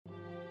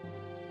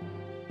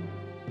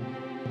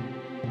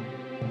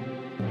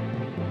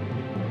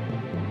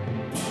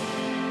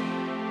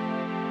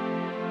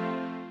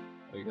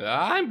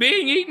I'm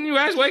being eaten, you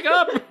guys wake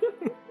up!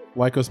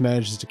 Lycos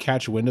manages to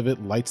catch wind of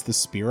it, lights the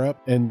spear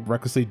up, and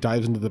recklessly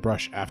dives into the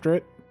brush after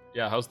it.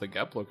 Yeah, how's the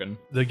Gep looking?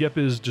 The Gep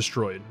is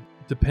destroyed.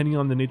 Depending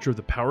on the nature of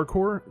the power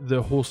core,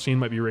 the whole scene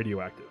might be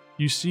radioactive.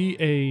 You see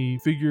a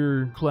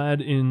figure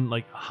clad in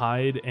like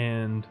hide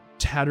and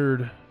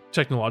tattered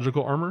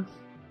technological armor.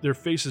 Their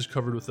face is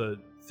covered with a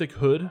thick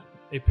hood,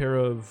 a pair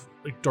of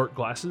like dark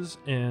glasses,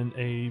 and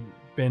a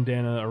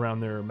bandana around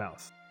their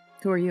mouth.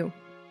 Who are you?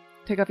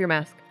 Take off your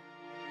mask.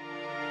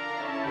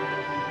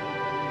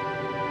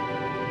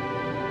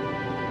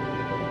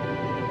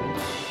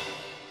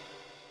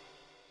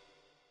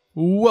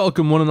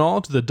 Welcome, one and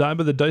all, to the Die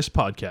by the Dice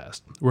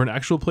podcast. We're an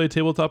actual play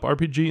tabletop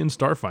RPG in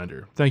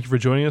Starfinder. Thank you for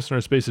joining us in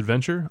our space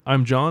adventure.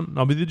 I'm John, and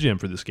I'll be the GM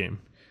for this game.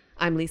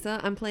 I'm Lisa.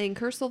 I'm playing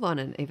Kerr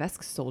Sylvanan, a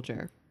Vesk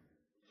soldier.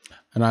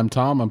 And I'm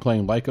Tom. I'm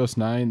playing Lycos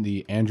 9,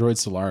 the android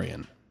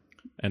Solarian.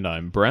 And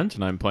I'm Brent,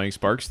 and I'm playing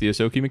Sparks, the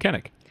Ahsoki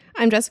mechanic.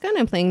 I'm Jessica, and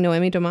I'm playing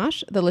Noemi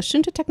Domash, the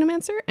Lashunta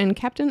Technomancer and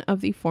captain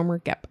of the former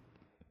Gep.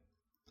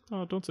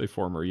 Oh, don't say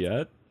former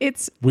yet.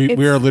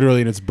 We are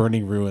literally in its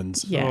burning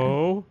ruins. Yeah.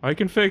 Oh, I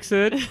can fix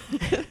it.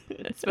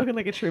 Spoken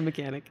like a true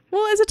mechanic.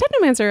 Well, as a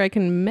Technomancer, I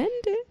can mend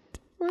it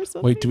or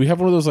something. Wait, do we have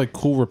one of those like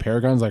cool repair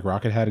guns like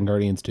Rocket had in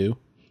Guardians 2?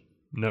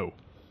 No.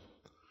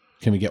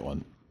 Can we get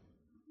one?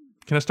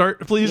 Can I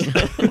start, please?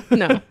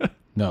 No.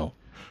 No.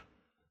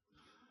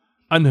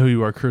 I know who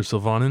you are, Kerr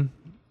Sylvanan.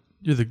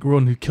 You're the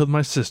one who killed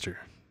my sister.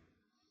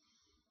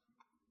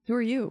 Who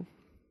are you?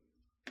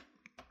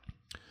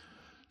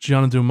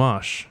 Gianna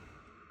Domash.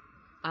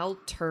 I'll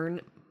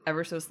turn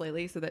ever so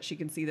slightly so that she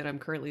can see that I'm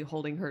currently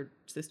holding her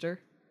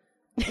sister.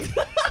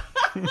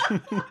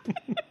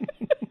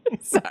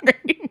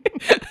 Sorry.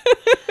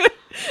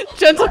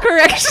 Gentle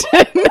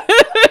correction.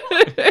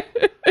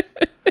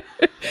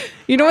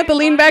 You don't want to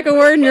lean back a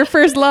word in your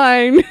first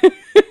line.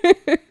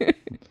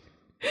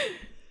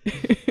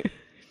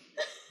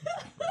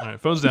 All right,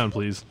 phones down,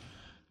 please.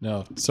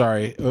 No,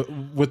 sorry.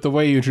 With the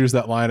way you introduced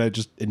that line,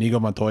 Inigo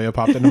Montoya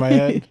popped into my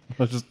head.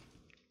 I was just...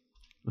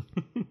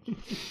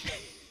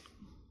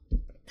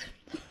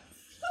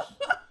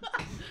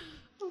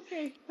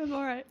 Okay, I'm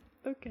all right.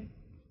 Okay.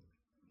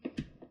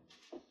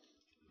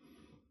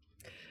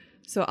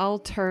 So I'll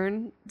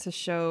turn to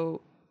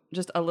show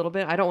just a little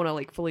bit. I don't want to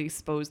like fully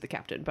expose the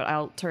captain, but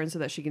I'll turn so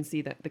that she can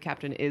see that the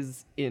captain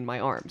is in my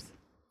arms.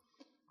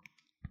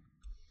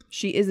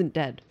 She isn't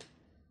dead.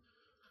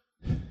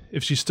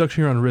 If she's stuck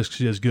here on risk,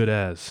 she as good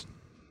as.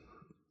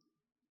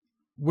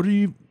 What are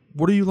you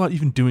lot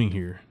even doing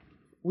here?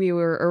 We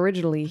were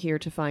originally here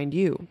to find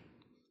you.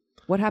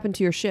 What happened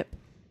to your ship?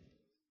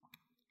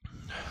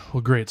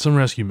 Well, great, some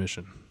rescue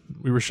mission.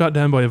 We were shot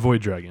down by a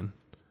void dragon.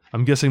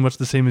 I'm guessing much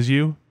the same as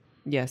you?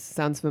 Yes,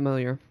 sounds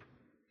familiar.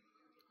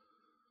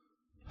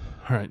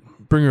 All right,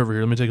 bring her over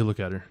here. Let me take a look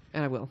at her.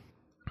 And I will.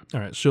 All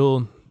right,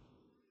 she'll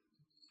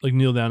like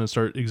kneel down and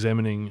start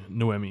examining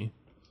Noemi.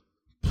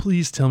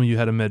 Please tell me you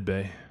had a med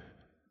bay.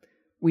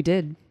 We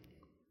did.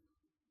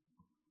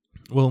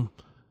 Well,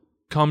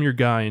 calm your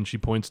guy, and she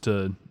points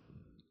to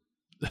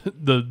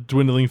the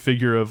dwindling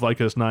figure of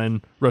Lycos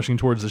 9 rushing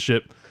towards the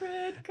ship.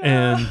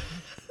 And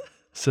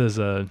says,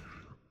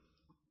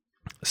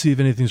 see if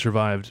anything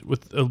survived. We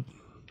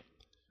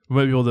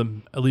might be able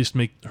to at least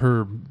make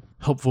her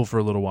helpful for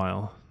a little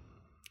while.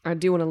 I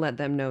do want to let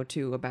them know,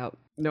 too, about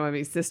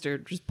Noemi's sister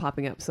just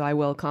popping up, so I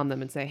will calm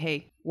them and say,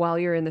 hey, while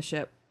you're in the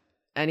ship,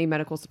 any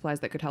medical supplies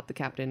that could help the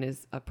captain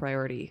is a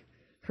priority.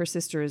 Her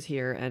sister is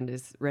here and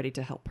is ready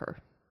to help her.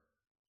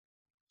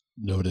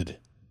 Noted.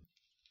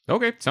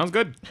 Okay, sounds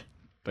good.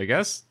 I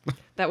guess.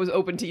 That was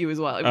open to you as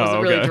well. It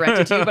wasn't really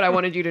directed to you, but I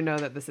wanted you to know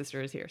that the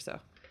sister is here, so.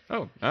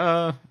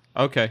 Oh,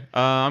 okay.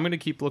 I'm going to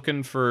keep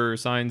looking for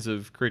signs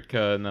of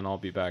Kritka, and then I'll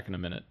be back in a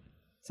minute.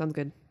 Sounds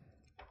good.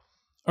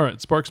 All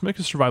right, Sparks, make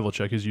a survival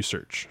check as you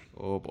search.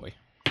 Oh, boy.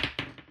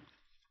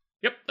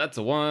 Yep, that's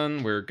a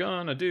 1. We're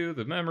gonna do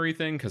the memory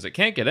thing, because it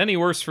can't get any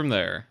worse from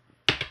there.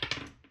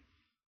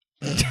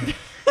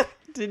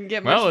 Didn't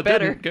get much Well, it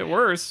better. didn't get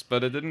worse,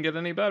 but it didn't get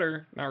any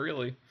better. Not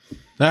really.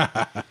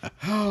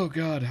 Oh,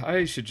 God.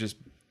 I should just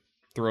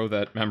throw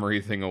that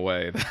memory thing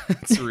away.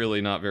 That's really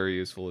not very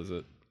useful, is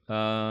it?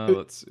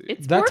 Let's see.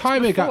 It's That worked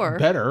time before. it got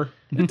better.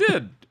 It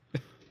did.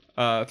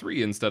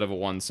 3 instead of a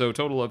 1, so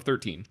total of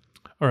 13.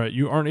 All right,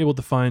 you aren't able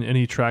to find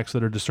any tracks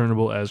that are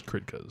discernible as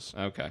Kritkas.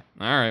 Okay.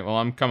 All right, well,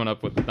 I'm coming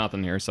up with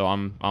nothing here, so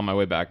I'm on my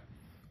way back.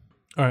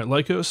 All right,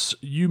 Lycos,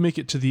 you make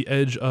it to the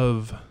edge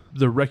of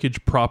the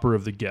wreckage proper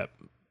of the Gep.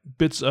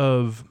 Bits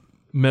of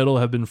metal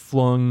have been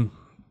flung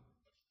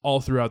all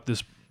throughout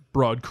this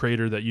broad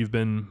crater that you've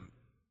been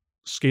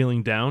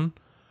scaling down,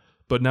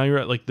 but now you're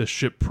at like the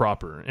ship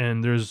proper,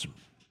 and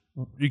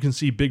you can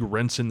see big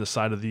rents in the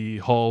side of the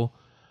hull.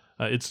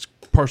 It's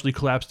partially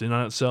collapsed in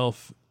on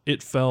itself.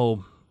 It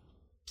fell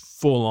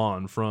full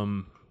on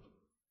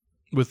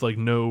with like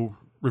no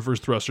reverse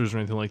thrusters or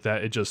anything like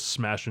that. It just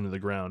smashed into the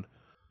ground.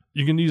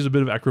 You can use a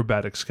bit of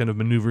acrobatics, kind of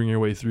maneuvering your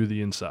way through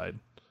the inside.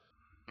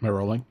 Am I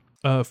rolling?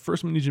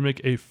 First, we need you to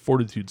make a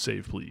fortitude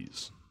save,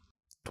 please.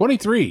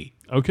 23.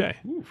 Okay.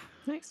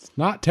 Nice.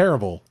 Not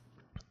terrible.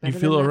 You Better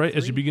feel than all that right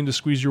as you 3. begin to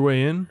squeeze your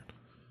way in.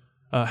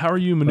 How are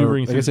you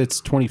maneuvering I through? guess it's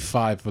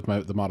 25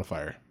 with the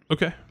modifier.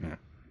 Okay.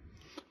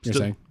 You're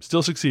saying?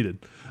 Still succeeded.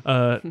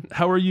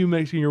 How are you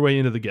making your way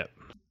into the Gep?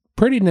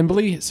 Pretty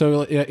nimbly.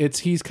 So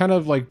he's kind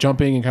of like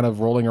jumping and kind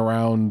of rolling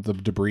around the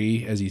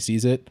debris as he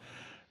sees it.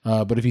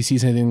 But if he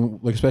sees anything,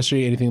 like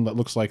especially anything that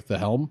looks like the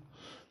helm,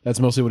 that's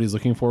mostly what he's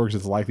looking for because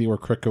it's likely where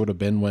Kritka would have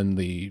been when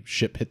the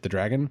ship hit the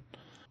dragon.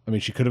 I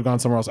mean, she could have gone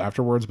somewhere else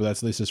afterwards, but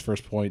that's at least his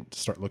first point to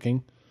start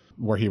looking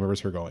where he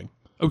remembers her going.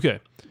 Okay.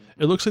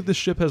 It looks like the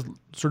ship has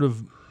sort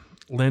of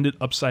landed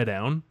upside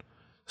down,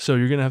 so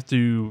you're going to have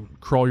to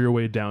crawl your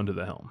way down to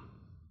the helm.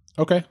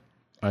 Okay.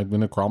 I'm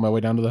going to crawl my way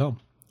down to the helm.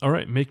 All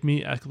right, make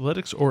me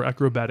athletics or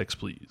acrobatics,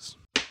 please.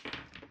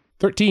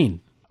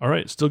 13. All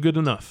right, still good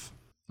enough.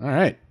 All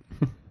right.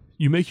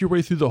 You make your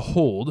way through the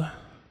hold,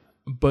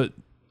 but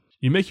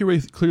you make your way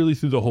clearly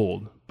through the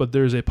hold, but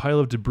there's a pile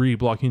of debris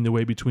blocking the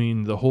way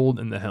between the hold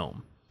and the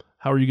helm.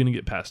 How are you going to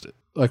get past it?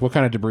 Like, what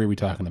kind of debris are we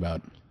talking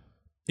about?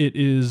 It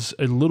is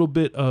a little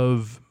bit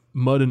of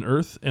mud and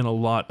earth and a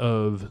lot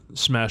of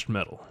smashed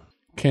metal.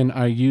 Can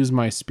I use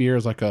my spear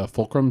as like a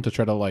fulcrum to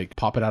try to like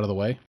pop it out of the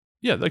way?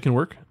 Yeah, that can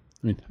work.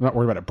 I mean, I'm not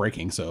worried about it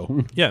breaking,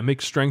 so. Yeah,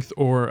 make strength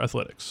or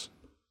athletics.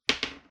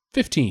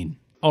 15.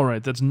 All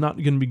right, that's not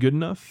going to be good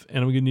enough, and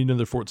I'm going to need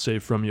another fort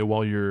save from you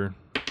while you're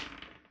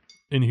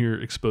in here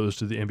exposed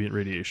to the ambient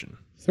radiation.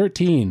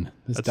 13.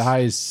 This That's- die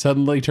is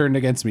suddenly turned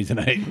against me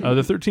tonight.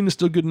 The 13 is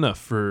still good enough,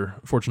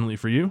 fortunately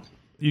for you.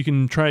 You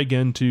can try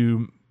again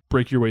to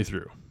break your way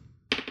through.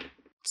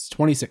 It's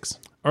 26.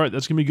 All right,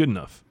 that's going to be good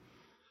enough.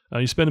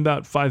 You spend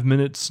about 5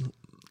 minutes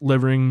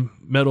levering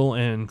metal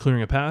and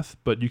clearing a path,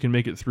 but you can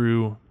make it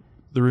through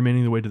the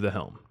remaining of the way to the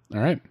helm.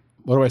 All right.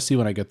 What do I see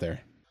when I get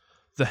there?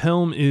 The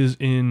helm is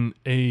in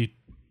a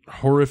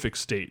horrific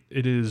state.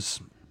 It is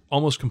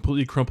almost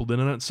completely crumpled in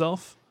on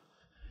itself,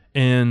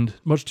 and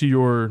much to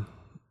your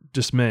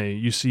dismay,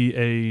 you see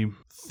a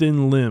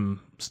thin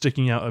limb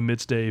sticking out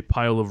amidst a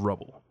pile of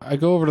rubble. I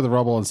go over to the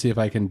rubble and see if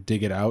I can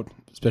dig it out,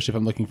 especially if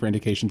I'm looking for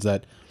indications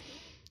that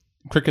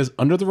Krika's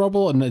under the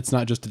rubble and it's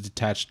not just a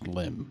detached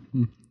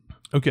limb.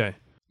 Okay.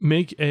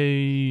 Make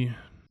a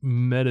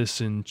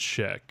medicine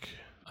check.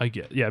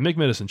 Make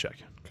medicine check.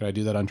 Could I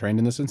do that untrained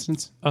in this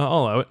instance? I'll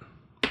allow it.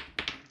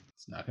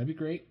 It's not going to be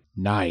great.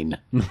 9.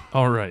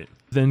 All right.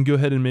 Then go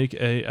ahead and make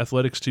a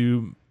athletics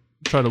to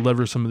try to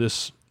lever some of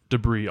this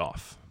debris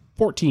off.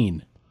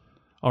 14.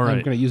 All I'm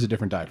right. going to use a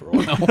different die for a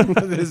while.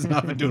 This has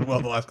not been doing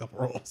well the last couple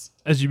rolls.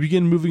 As you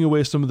begin moving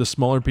away some of the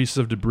smaller pieces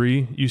of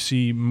debris, you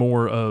see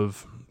more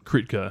of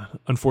Kritka.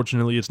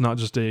 Unfortunately, it's not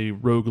just a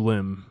rogue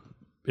limb.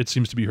 It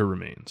seems to be her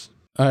remains.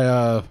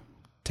 I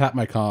tap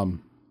my comm.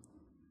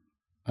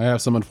 I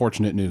have some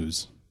unfortunate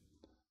news.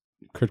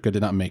 Kritka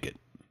did not make it.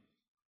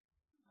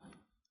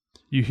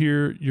 You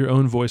hear your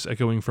own voice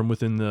echoing from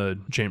within the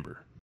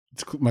chamber.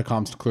 My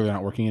comm's clearly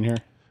not working in here.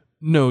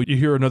 No, you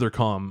hear another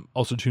comm,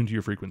 also tuned to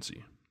your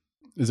frequency.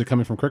 Is it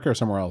coming from Kritka or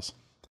somewhere else?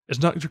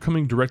 It's not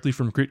coming directly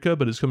from Kritka,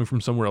 but it's coming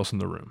from somewhere else in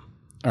the room.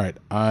 All right.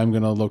 I'm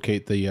going to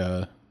locate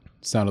the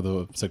sound of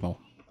the signal.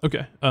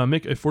 Okay,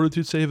 make a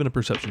fortitude save and a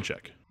perception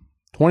check.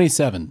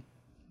 27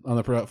 on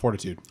the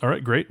fortitude. All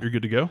right, great. You're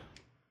good to go.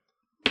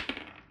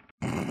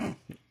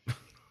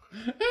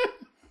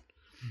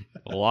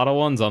 A lot of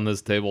ones on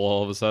this table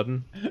all of a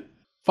sudden.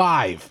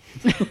 5.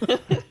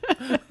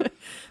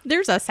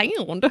 There's a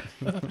sound.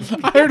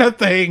 I heard a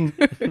thing.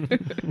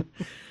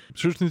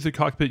 Searching through the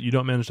cockpit, you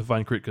don't manage to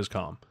find Kritka's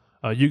comm.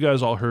 You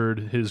guys all heard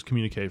his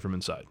communique from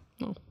inside.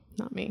 Oh,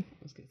 not me.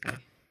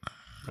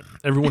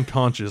 Everyone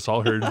conscious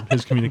all heard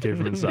his communique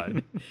from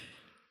inside.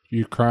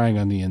 You're crying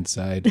on the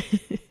inside.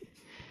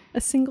 A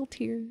single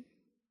tear.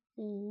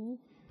 Poor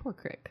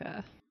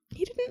Kritka.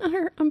 He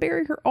didn't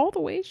unbury her all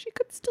the way. She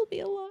could still be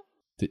alive.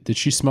 Did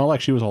she smell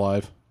like she was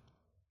alive?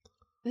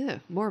 Yeah,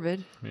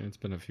 morbid. I mean, it's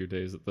been a few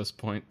days at this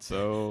point,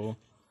 so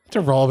It's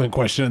a relevant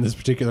question in this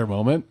particular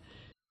moment.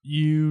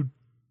 You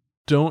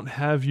don't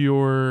have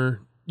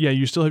your... Yeah,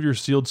 you still have your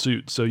sealed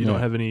suit, so you Yeah. don't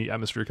have any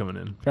atmosphere coming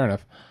in. Fair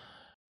enough.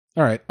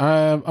 All right.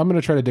 I'm going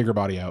to try to dig her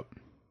body out.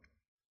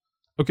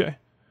 Okay.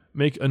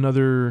 Make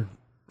another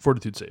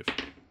fortitude save.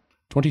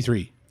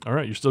 23. All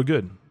right, you're still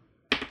good.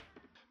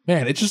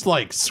 Man, it's just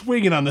like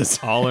swinging on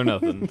this. all or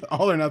nothing.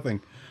 All or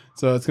nothing.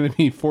 So it's going to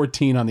be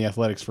 14 on the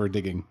athletics for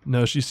digging.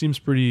 No, she seems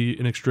pretty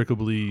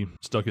inextricably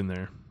stuck in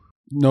there.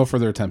 No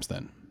further attempts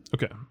then.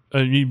 Okay.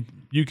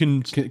 You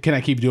can... Can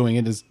I keep doing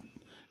it?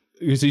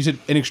 So you said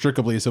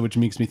inextricably, so which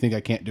makes me think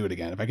I can't do it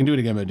again. If I can do it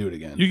again, I'm going to do it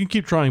again. You can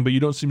keep trying, but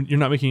you're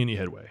not making any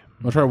headway.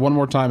 I'll try one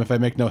more time. If I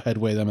make no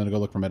headway, then I'm going to go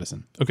look for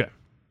medicine. Okay.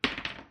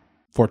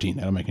 14.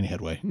 I don't make any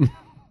headway.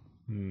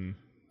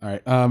 All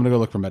right. I'm going to go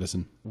look for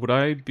medicine. Would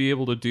I be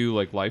able to do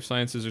like life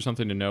sciences or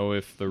something to know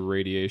if the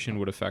radiation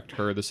would affect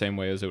her the same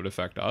way as it would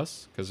affect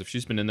us? Because if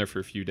she's been in there for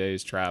a few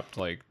days trapped,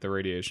 like the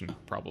radiation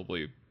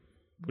probably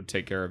would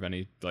take care of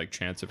any like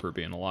chance of her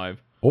being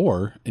alive.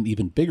 Or an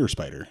even bigger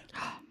spider.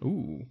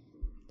 Ooh,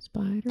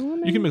 Spider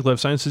Woman. You can make life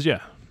sciences,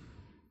 yeah.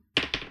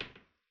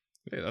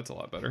 yeah, that's a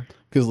lot better.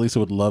 Because Lisa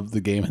would love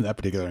the game in that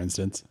particular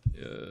instance.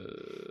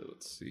 Let's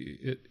Let's see.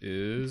 It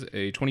is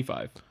a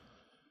 25.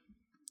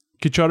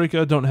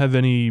 Kicharika don't have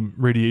any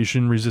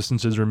radiation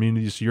resistances or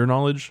immunities to your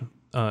knowledge.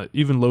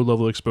 Even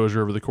low-level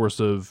exposure over the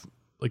course of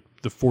like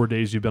the 4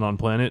 days you've been on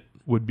planet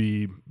would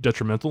be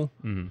detrimental,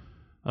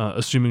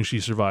 assuming she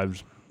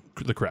survived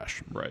the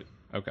crash. Right.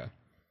 Okay.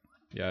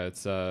 Yeah,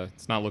 it's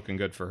not looking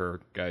good for her,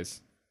 guys.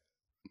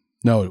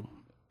 No,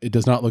 it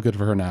does not look good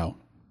for her now.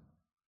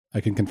 I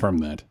can confirm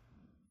that.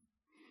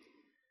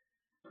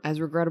 As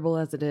regrettable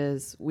as it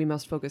is, we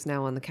must focus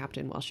now on the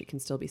captain while she can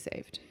still be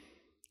saved.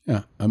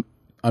 Yeah,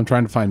 I'm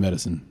trying to find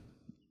medicine.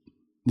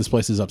 This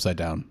place is upside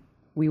down.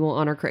 We will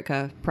honor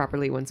Kritka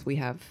properly once we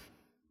have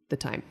the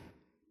time.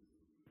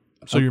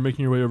 So you're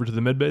making your way over to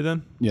the medbay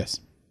then? Yes.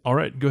 All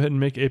right, go ahead and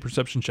make a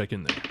perception check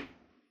in there.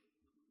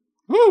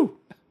 Woo!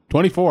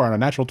 24 on a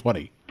natural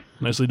 20.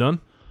 Nicely done.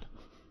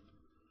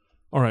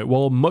 All right,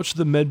 while much of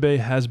the medbay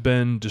has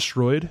been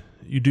destroyed,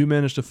 you do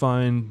manage to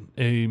find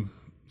a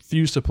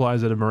few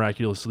supplies that have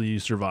miraculously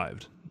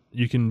survived.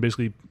 You can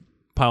basically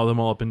pile them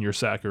all up in your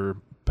sack or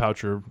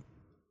pouch or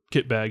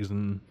kit bags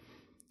and...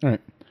 All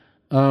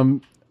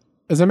right.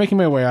 As I'm making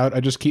my way out, I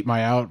just keep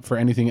my eye out for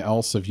anything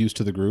else of use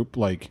to the group,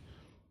 like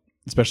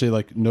especially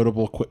like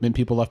notable equipment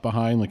people left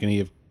behind, like any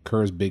of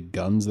Kerr's big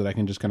guns that I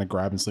can just kind of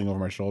grab and sling over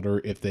my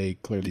shoulder if they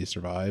clearly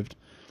survived.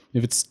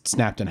 If it's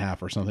snapped in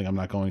half or something, I'm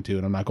not going to,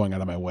 and I'm not going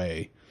out of my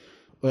way.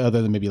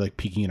 Other than maybe like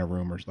peeking in a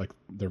room or like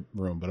their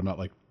room, but I'm not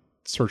like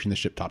searching the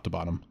ship top to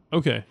bottom.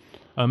 Okay.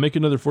 Make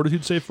another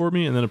fortitude save for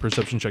me and then a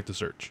perception check to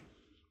search.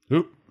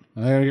 Oop.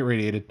 I gotta get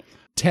radiated.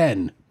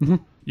 10.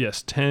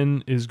 Yes,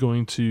 10 is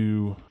going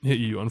to hit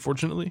you,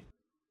 unfortunately.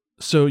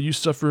 So you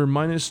suffer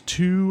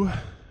 -2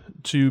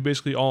 to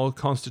basically all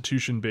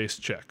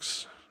constitution-based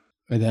checks.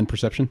 And then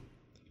perception?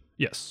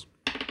 Yes.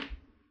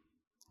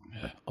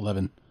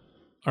 11.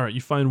 All right,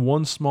 you find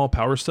one small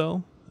power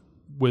cell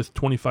with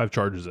 25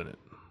 charges in it.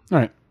 All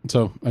right.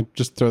 So I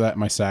just throw that in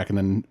my sack and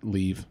then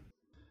leave.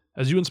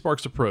 As you and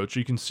Sparks approach,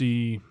 you can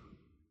see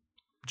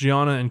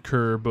Gianna and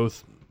Kerr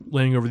both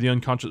laying over the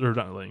unconscious, or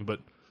not laying, but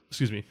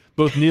excuse me,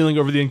 both kneeling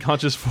over the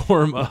unconscious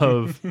form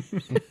of...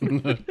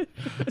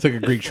 It's like a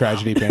Greek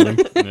tragedy painting.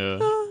 Yeah.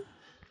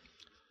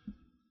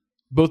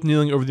 Both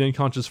kneeling over the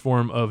unconscious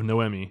form of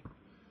Noemi.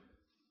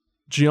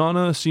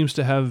 Gianna seems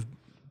to have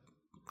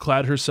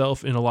clad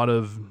herself in a lot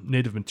of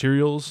native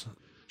materials.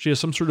 She has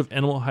some sort of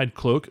animal hide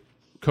cloak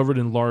covered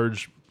in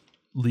large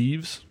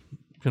leaves,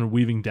 kind of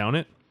weaving down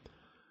it.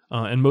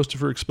 And most of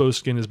her exposed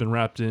skin has been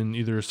wrapped in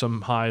either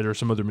some hide or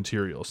some other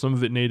material. Some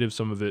of it native,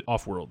 some of it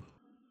off-world,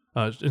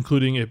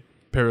 including a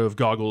pair of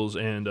goggles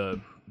and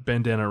a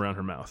bandana around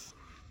her mouth.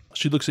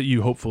 She looks at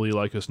you, hopefully,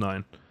 Lycos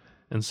 9,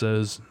 and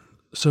says,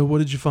 "So what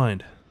did you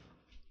find?"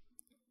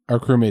 Our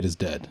crewmate is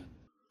dead.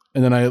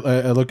 And then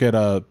I look at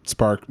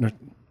Spark.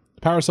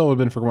 Power cell would have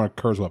been for one of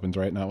Kerr's weapons,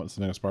 right? Not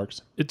something of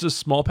Sparks. It's a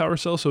small power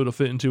cell, so it'll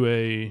fit into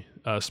a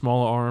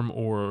small arm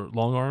or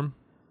long arm,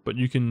 but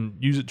you can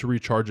use it to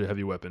recharge a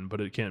heavy weapon, but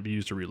it can't be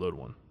used to reload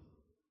one.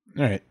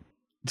 All right.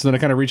 So then I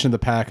kind of reach in the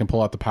pack and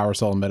pull out the power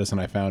cell and medicine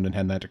I found and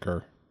hand that to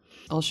Kerr.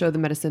 I'll show the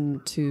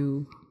medicine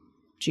to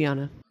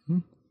Gianna.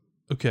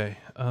 Okay.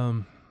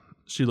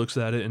 She looks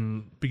at it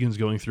and begins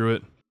going through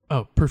it.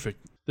 Oh,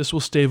 perfect. This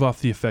will stave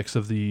off the effects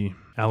of the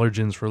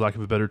allergens, for lack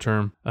of a better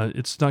term.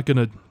 It's not going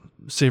to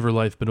save her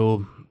life, but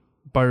it'll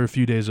buy her a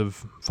few days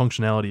of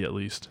functionality at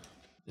least.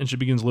 And she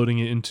begins loading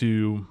it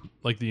into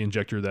like the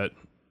injector that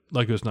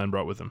Lycos 9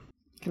 brought with him.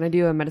 Can I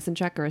do a medicine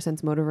check or a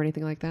sense motive or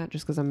anything like that?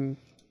 Just because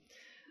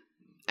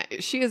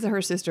she is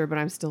her sister, but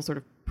I'm still sort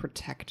of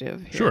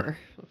protective here. Sure.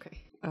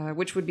 Okay.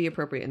 Which would be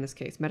appropriate in this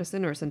case,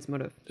 medicine or sense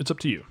motive? It's up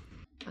to you.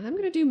 I'm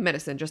going to do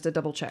medicine just to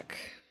double check.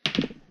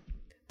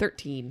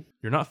 13.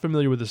 You're not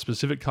familiar with the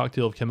specific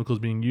cocktail of chemicals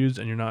being used,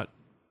 and you're not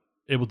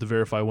able to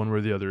verify one way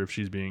or the other if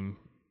she's being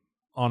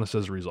honest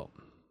as a result.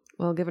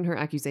 Well, given her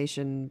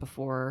accusation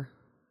before,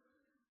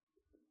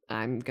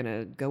 I'm going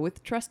to go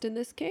with trust in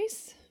this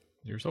case.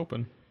 Here's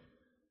open.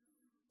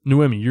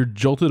 Noemi, you're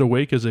jolted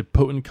awake as a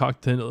potent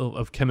cocktail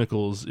of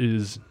chemicals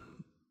is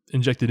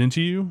injected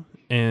into you,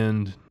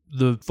 and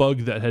the fog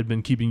that had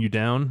been keeping you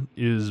down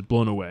is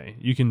blown away.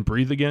 You can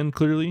breathe again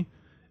clearly,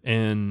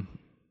 and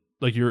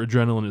like your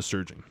adrenaline is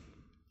surging.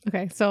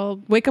 Okay, so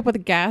I'll wake up with a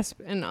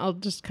gasp and I'll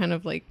just kind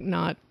of like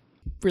not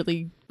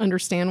really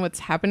understand what's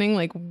happening,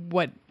 like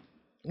what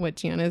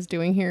Gianna is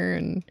doing here,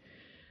 and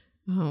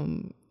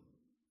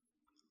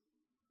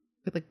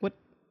like what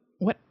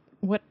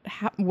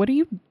are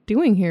you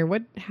doing here?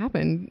 What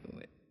happened?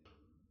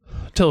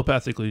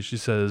 Telepathically, she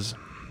says,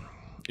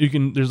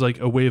 there's like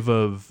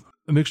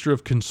a mixture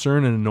of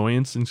concern and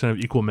annoyance in kind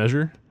of equal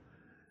measure.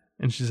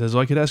 And she says,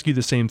 well, I could ask you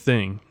the same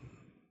thing.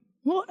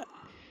 Well,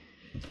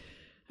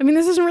 I mean,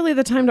 this isn't really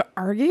the time to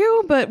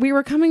argue, but we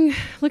were coming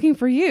looking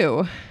for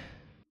you.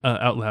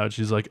 Out loud,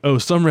 she's like, oh,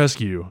 some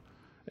rescue,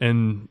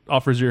 and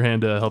offers your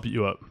hand to help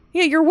you up.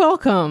 Yeah, you're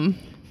welcome.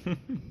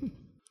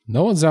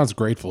 No one sounds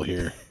grateful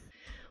here.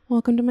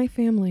 Welcome to my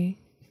family.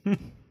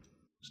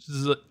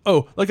 She's like,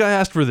 oh, like I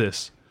asked for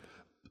this.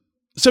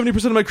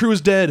 70% of my crew is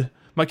dead.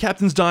 My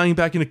captain's dying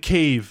back in a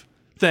cave.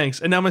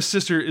 Thanks. And now my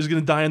sister is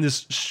going to die in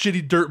this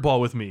shitty dirt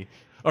ball with me.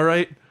 All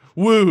right?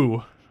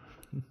 Woo.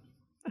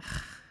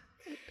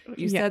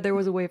 You said there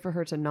was a way for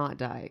her to not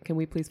die. Can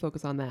we please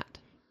focus on that?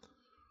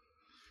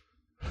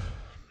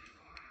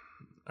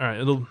 All right.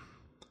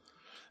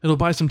 It'll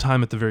buy some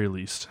time at the very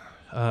least.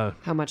 How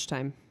much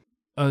time?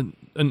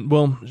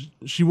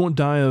 She won't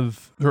die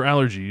of her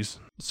allergies.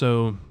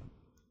 So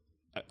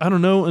I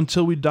don't know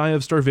until we die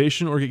of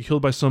starvation or get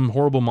killed by some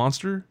horrible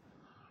monster.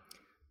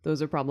 Those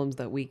are problems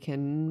that we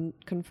can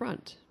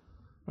confront.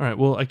 All right.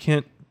 Well, I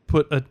can't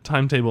put a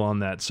timetable on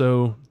that.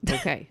 So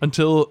Okay.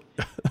 until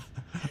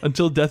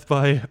death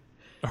by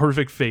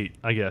horrific fate,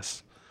 I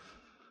guess.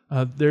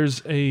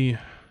 There's a.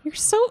 You're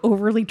so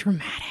overly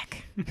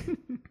dramatic.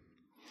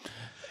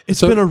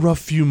 It's been a rough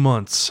few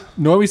months.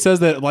 Noe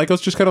says that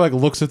Lycos just kind of like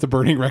looks at the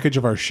burning wreckage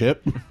of our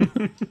ship.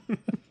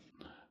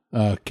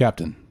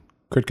 Captain,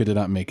 Kritka did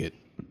not make it.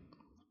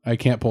 I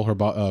can't pull her.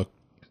 I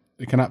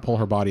cannot pull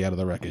her body out of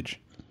the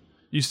wreckage.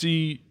 You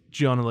see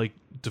Gianna like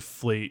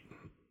deflate,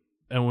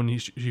 and when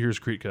she hears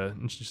Kritka,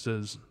 and she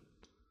says,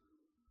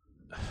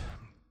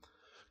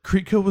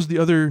 "Kritka was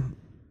the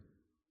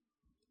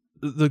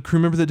crew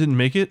member that didn't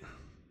make it."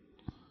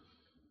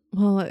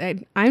 Well,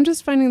 I'm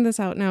just finding this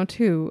out now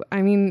too.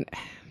 I mean,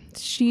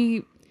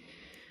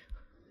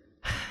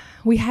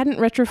 we hadn't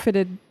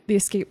retrofitted the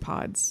escape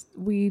pods.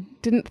 We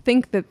didn't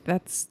think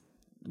that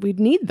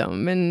we'd need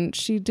them, and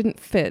she didn't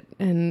fit.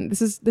 And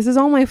this is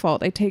all my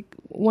fault. I take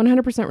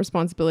 100%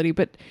 responsibility,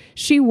 but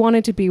she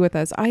wanted to be with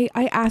us. I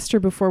asked her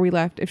before we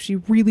left if she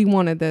really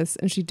wanted this,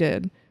 and she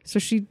did. So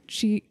she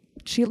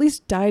at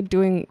least died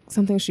doing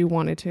something she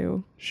wanted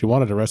to. She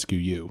wanted to rescue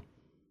you.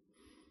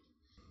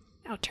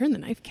 Now turn the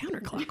knife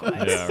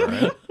counterclockwise. Yeah,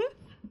 right.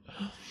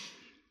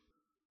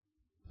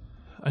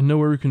 I know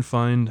where we can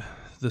find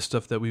the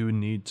stuff that we would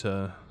need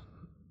to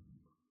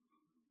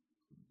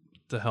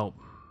help.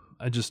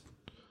 I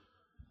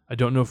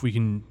don't know if we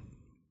can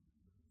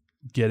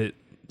get it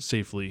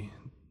safely.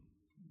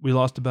 We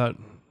lost about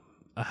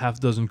a half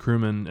dozen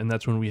crewmen, and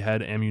that's when we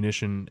had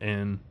ammunition,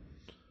 and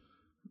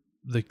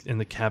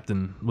the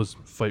captain was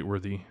fight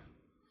worthy.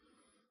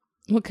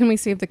 Well, can we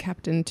save the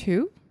captain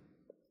too?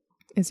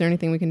 Is there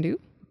anything we can do?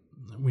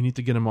 We need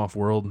to get him off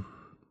world.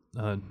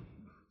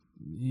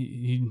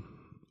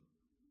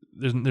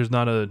 There's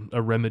not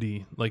a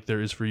remedy like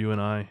there is for you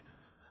and I.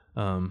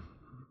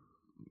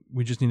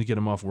 We just need to get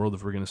him off world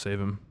if we're going to save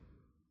him.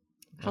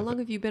 How long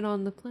have you been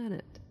on the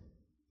planet?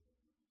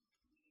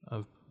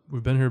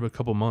 We've been here a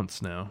couple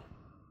months now.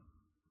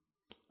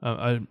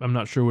 I'm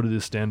not sure what it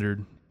is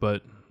standard,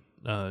 but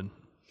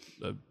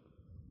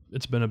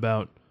it's been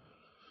about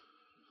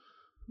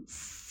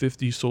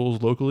 50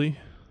 souls locally.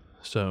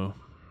 So,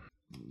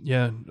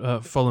 yeah,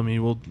 follow me.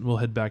 We'll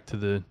head back to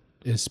the.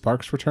 Is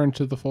Sparks returned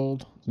to the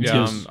fold?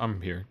 Yeah,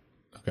 I'm here.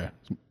 Okay,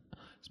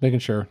 just making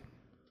sure.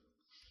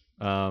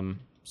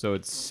 So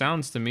it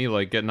sounds to me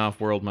like getting off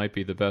world might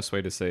be the best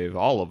way to save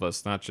all of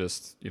us, not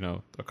just,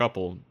 a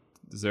couple.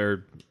 Is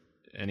there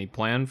any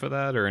plan for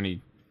that or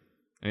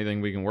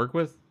anything we can work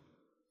with?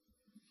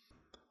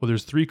 Well,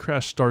 there's 3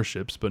 crashed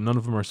starships, but none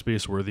of them are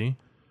space worthy,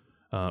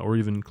 or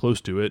even close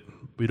to it.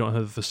 We don't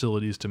have the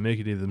facilities to make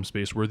any of them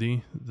space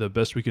worthy. The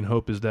best we can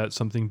hope is that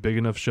something big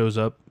enough shows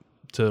up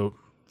to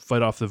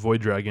fight off the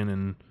Void Dragon,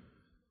 and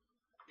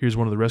here's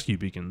one of the rescue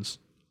beacons.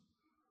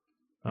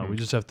 We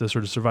just have to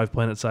sort of survive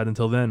planet side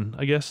until then,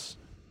 I guess.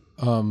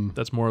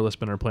 That's more or less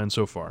been our plan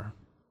so far.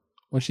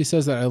 When she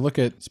says that, I look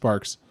at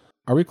Sparks.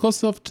 Are we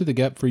close enough to the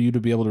Gep for you to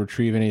be able to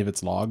retrieve any of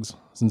its logs,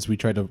 since we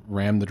tried to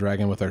ram the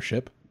dragon with our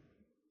ship?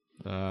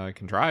 I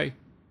can try.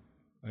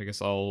 I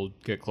guess I'll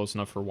get close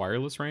enough for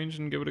wireless range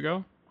and give it a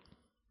go.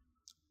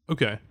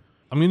 Okay.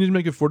 I'm going to need to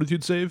make a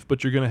fortitude save,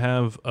 but you're going to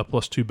have a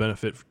 +2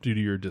 benefit due to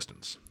your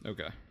distance.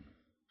 Okay.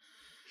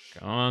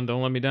 Come on,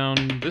 don't let me down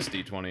this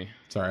D20.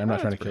 Sorry, I'm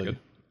not trying to kill you.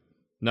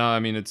 No, I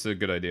mean, it's a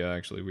good idea,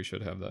 actually. We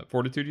should have that.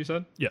 Fortitude, you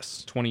said?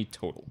 Yes. 20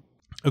 total.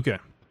 Okay.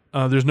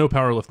 There's no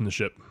power left in the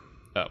ship.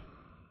 Oh.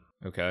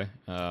 Okay.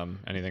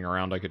 Anything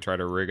around I could try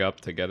to rig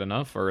up to get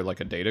enough? Or like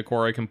a data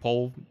core I can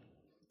pull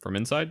from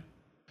inside?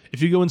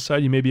 If you go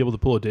inside, you may be able to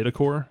pull a data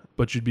core,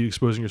 but you'd be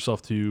exposing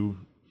yourself to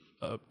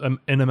an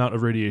amount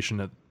of radiation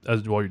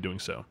while you're doing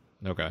so.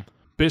 Okay.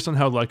 Based on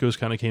how Lycos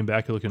kind of came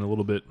back looking a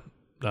little bit...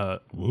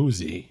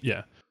 woozy.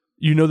 Yeah.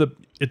 You know that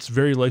it's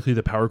very likely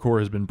the power core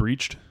has been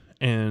breached,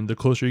 and the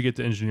closer you get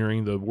to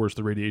engineering, the worse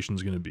the radiation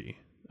is going to be.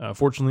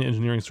 Fortunately,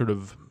 engineering is sort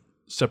of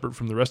separate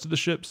from the rest of the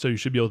ship, so you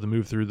should be able to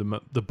move through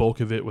the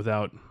bulk of it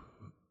without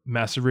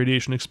massive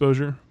radiation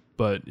exposure.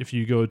 But if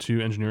you go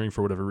to engineering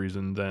for whatever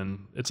reason,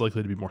 then it's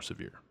likely to be more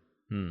severe.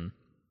 Do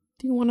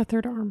you want a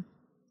third arm?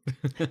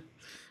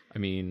 I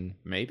mean,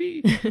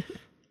 maybe?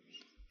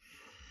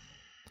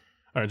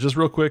 All right, just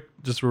real quick,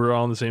 just so we're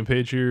all on the same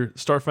page here.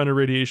 Starfinder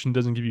radiation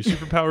doesn't give you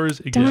superpowers;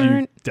 it gives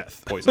you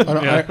death, Poison.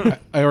 I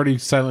already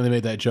silently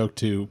made that joke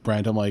to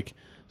Brent. I'm like,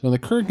 so in the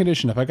current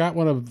condition, if I got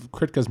one of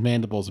Kritka's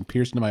mandibles and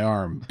pierced into my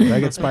arm, would I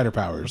get spider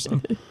powers?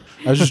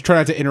 I was just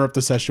trying to interrupt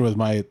the session with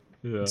my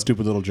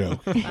stupid little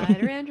joke.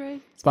 Spider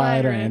Android.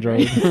 Spider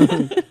Android.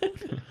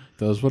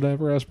 does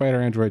whatever a spider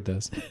android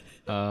does.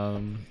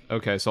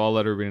 Okay, so I'll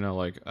let everybody know,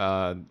 like,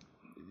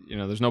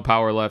 there's no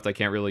power left. I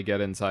can't really get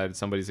inside.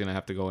 Somebody's going to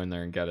have to go in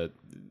there and get it.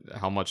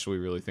 How much do we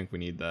really think we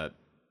need that?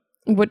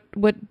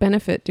 What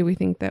benefit do we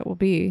think that will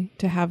be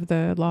to have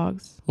the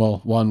logs?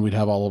 Well, one, we'd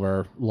have all of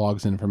our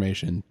logs and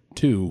information.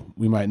 Two,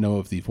 we might know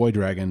if the Void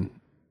Dragon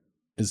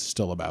is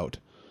still about,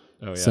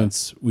 Oh, yeah.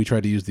 since we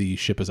tried to use the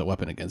ship as a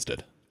weapon against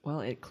it.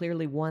 Well, it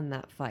clearly won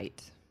that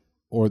fight.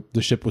 Or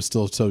the ship was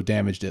still so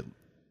damaged it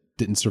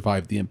didn't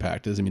survive the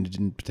impact. Doesn't mean it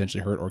didn't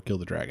potentially hurt or kill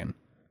the dragon.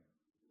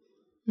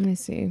 I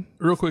see.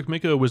 Real quick,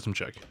 make a wisdom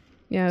check.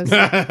 Yeah.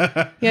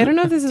 I don't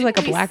know if this is like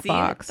a Didn't we black see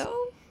box. it,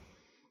 though?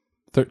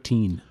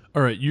 13.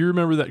 All right, you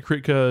remember that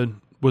Kritka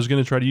was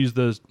going to try to use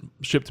the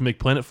ship to make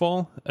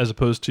planetfall as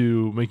opposed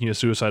to making a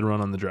suicide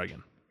run on the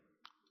dragon.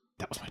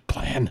 That was my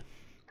plan.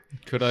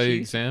 Could I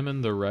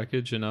examine the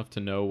wreckage enough to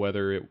know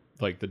whether it,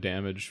 like, the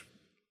damage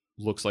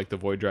looks like the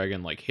Void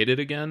Dragon, like, hit it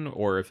again,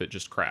 or if it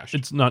just crashed?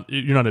 It's not.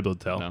 You're not able to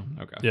tell. No?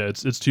 Okay. Yeah,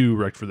 it's too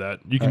wrecked for that.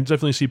 You can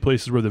definitely see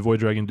places where the Void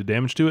Dragon did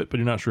damage to it, but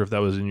you're not sure if that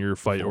was in your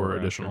fight or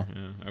additional.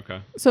 Yeah,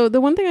 okay. So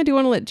the one thing I do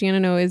want to let Gianna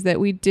know is that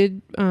we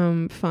did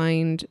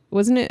find,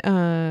 wasn't it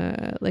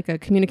like a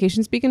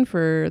communications beacon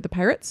for the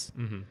pirates?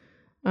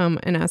 Mm-hmm.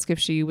 And ask if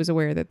she was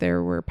aware that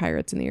there were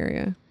pirates in the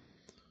area.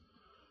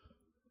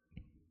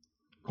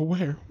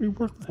 Where? We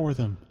work for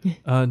them.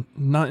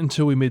 Not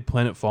until we made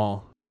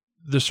planetfall.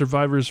 The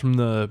survivors from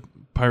the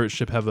pirate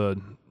ship have a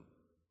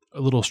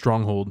little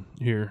stronghold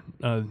here.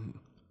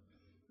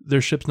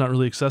 Their ship's not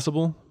really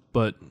accessible,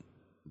 but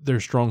their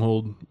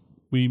stronghold,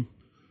 we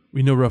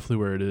know roughly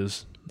where it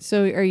is.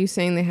 So are you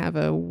saying they have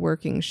a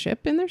working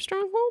ship in their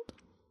stronghold?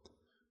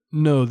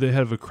 No, they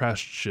have a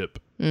crashed ship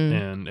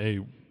and a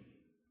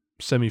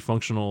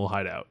semi-functional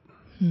hideout.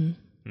 And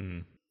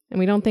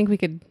we don't think we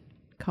could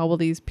cobble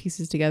these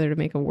pieces together to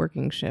make a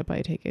working ship,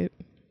 I take it.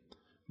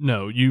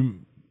 No,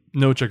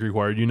 no check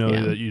required. You know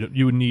that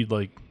you would need,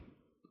 like,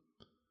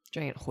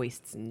 Giant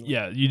hoists and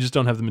you just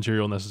don't have the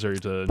material necessary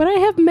to. But I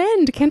have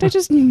mend. Can't I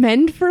just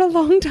mend for a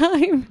long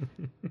time?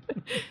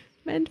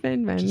 mend.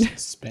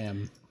 Just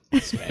spam.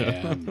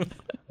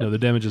 No, the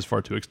damage is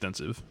far too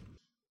extensive.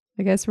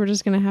 I guess we're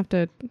just going to have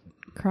to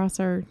cross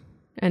our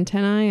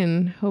antennae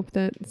and hope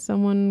that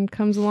someone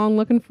comes along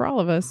looking for all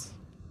of us.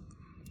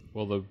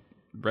 Well, the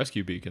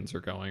rescue beacons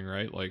are going,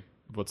 right? Like,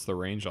 what's the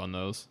range on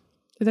those?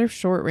 They're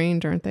short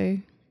range, aren't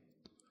they?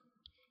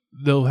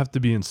 They'll have to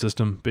be in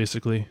system,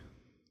 basically.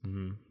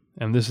 Mm-hmm.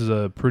 And this is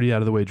a pretty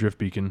out-of-the-way drift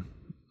beacon.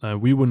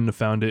 We wouldn't have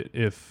found it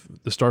if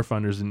the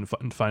Starfinders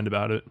didn't find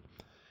about it.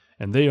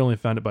 And they only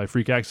found it by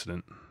freak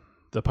accident.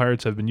 The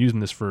pirates have been using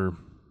this for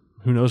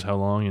who knows how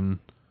long, and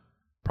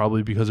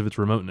probably because of its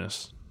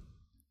remoteness.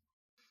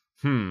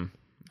 All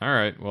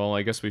right. Well,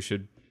 I guess we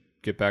should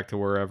get back to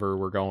wherever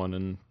we're going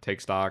and take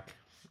stock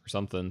or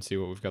something, see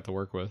what we've got to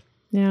work with.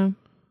 Yeah.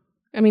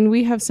 I mean,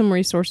 we have some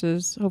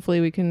resources.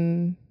 Hopefully we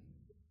can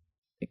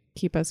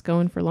keep us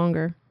going for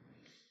longer.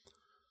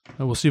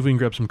 We'll see if we can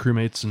grab some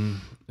crewmates, and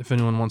if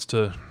anyone wants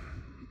to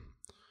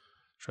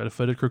try to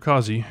fight a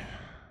Krokazi.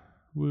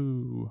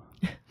 Woo.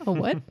 Oh,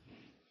 what?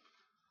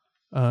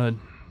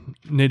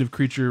 Native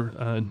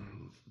creature,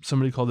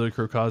 somebody called it a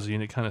Krokazi,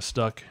 and it kind of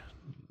stuck.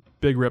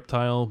 Big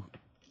reptile,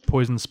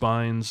 poison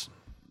spines,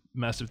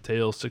 massive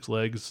tail, 6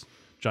 legs,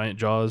 giant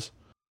jaws.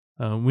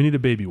 We need a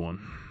baby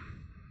one.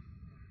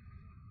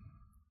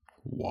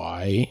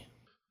 Why?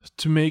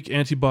 To make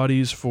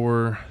antibodies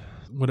for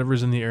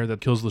whatever's in the air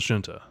that kills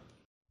Lashunta.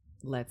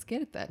 let's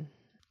get it then.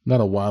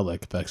 Not a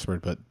wildlife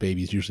expert, but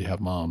babies usually have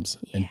moms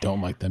and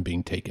don't like them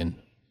being taken.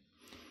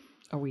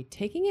 Are we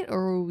taking it or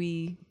are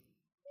we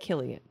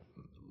killing it?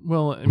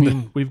 Well, I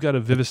mean, we've got to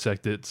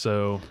vivisect it,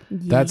 so...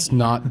 That's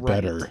not Right.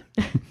 better.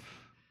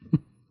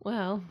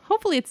 Well,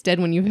 Hopefully it's dead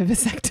when you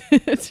vivisect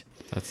it.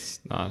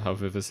 That's not how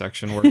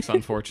vivisection works,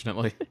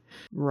 unfortunately.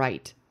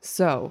 right.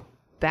 So,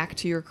 back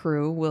to your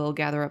crew. We'll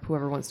gather up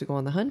whoever wants to go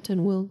on the hunt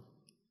and we'll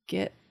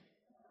get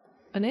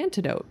an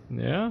antidote.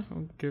 Yeah,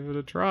 I'll give it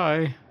a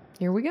try.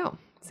 Here we go.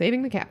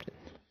 Saving the captain.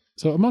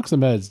 So amongst the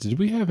meds, did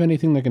we have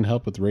anything that can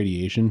help with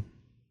radiation?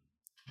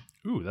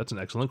 Ooh, that's an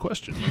excellent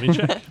question. Let me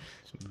check.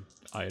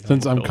 Iodine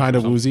Since I'm pills kind or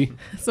of something. woozy.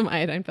 Some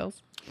iodine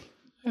pills.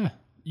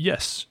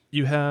 Yes,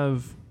 you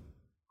have...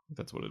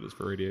 That's what it is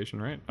for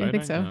radiation, right? I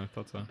think so. Yeah, I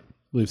thought so. I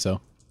believe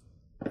so.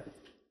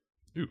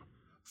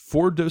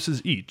 4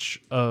 doses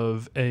each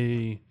of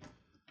a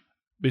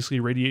basically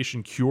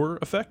radiation cure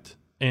effect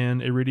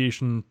and a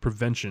radiation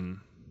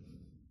prevention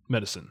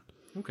medicine.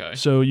 Okay.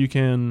 So you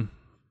can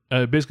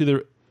basically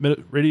the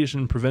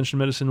radiation prevention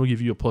medicine will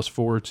give you a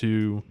 +4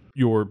 to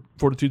your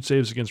fortitude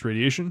saves against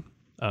radiation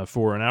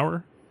for an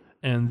hour,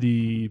 and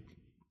the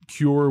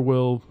cure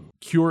will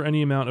cure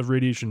any amount of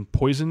radiation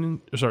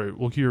poison. Sorry,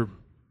 will cure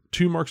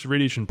 2 marks of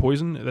radiation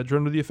poison that you're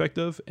under the effect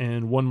of,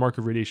 and 1 mark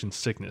of radiation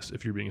sickness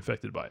if you're being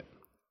affected by it.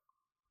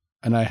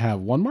 And I have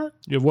 1 mark?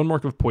 You have 1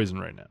 mark of poison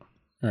right now.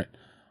 All right.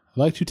 I'd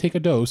like to take a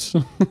dose,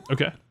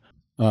 Okay.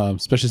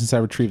 especially since I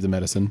retrieved the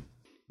medicine.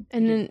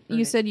 And then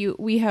you said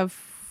we have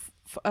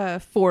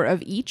 4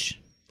 of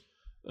each.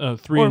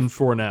 3 Or- and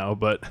 4 now,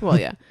 but Well,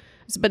 yeah,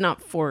 but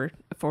not for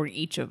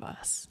each of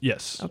us.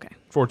 yes. Okay,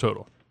 4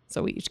 total.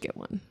 so we each get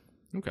one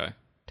Okay.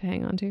 to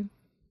hang on to.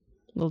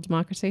 Little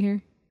democracy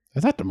here.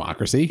 Is that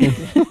democracy?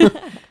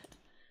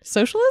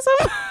 Socialism.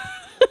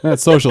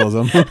 That's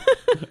socialism.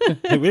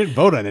 Hey, we didn't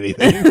vote on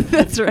anything.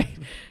 That's right.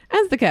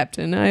 As the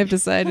captain, I have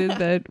decided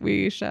that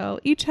we shall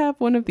each have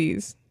one of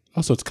these.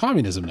 Oh, so it's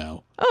communism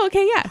now. Oh,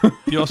 okay, yeah.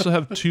 You also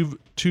have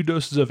two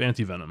doses of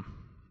antivenom.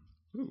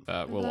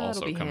 That will That'll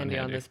also be come in handy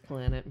on handy. this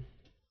planet.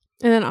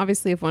 And then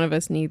obviously if one of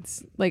us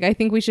needs, like, I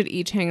think we should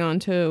each hang on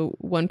to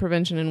one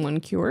prevention and one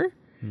cure.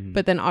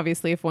 But then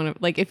obviously if one of,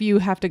 like, if you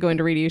have to go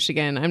into radiation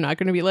again, I'm not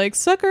going to be like,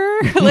 sucker.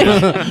 Like,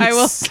 I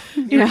will.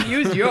 Yeah.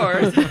 Use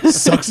yours.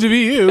 Sucks to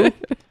be you.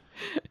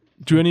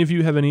 Do any of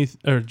you have any?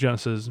 Or John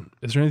says,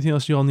 "Is there anything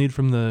else you all need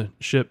from the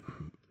ship?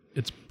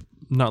 It's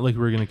not likely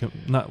we're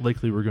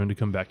going to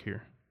come back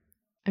here."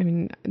 I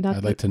mean, not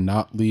I'd like to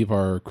not leave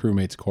our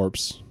crewmate's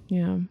corpse.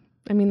 yeah.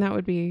 I mean, that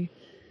would be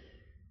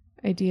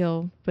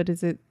ideal, but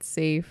is it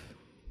safe?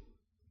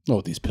 Oh,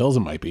 with these pills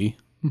it might be,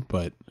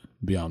 but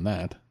beyond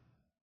that,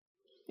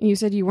 You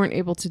said you weren't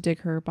able to dig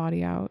her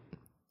body out.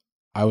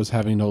 I was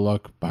having no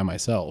luck by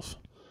myself.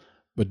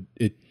 But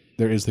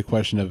there is the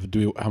question of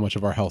how much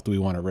of our health do we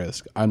want to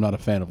risk? I'm not a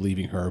fan of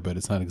leaving her, but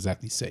it's not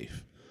exactly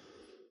safe.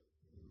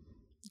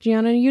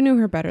 Gianna, you knew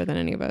her better than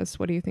any of us.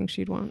 What do you think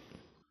she'd want?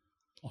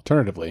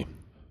 Alternatively,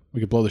 we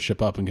could blow the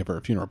ship up and give her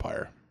a funeral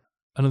pyre.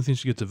 I don't think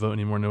she gets to vote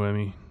anymore,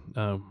 Noemi.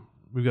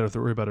 We've got to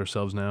worry about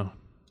ourselves now.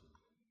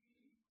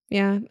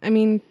 Yeah, I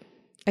mean,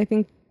 I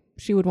think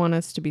she would want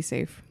us to be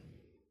safe.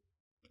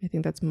 I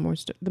think that's the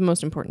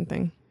most important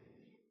thing.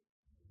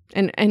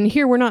 And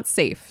here we're not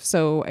safe,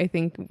 so I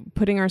think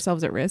putting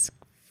ourselves at risk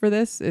for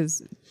this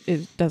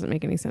doesn't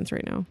make any sense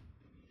right now.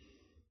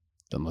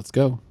 Then let's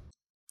go.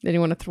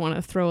 Anyone want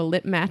to throw a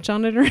lit match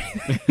on it or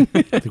anything?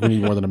 I think we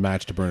need more than a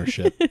match to burn a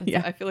ship.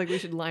 Yeah. I feel like we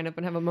should line up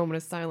and have a moment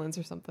of silence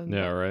or something.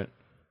 Yeah, right.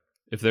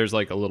 If there's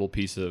like a little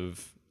piece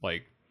of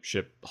like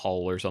ship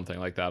hull or something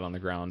like that on the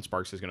ground,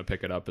 Sparks is going to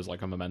pick it up as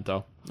like a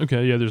memento.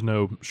 Okay, yeah, there's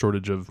no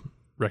shortage of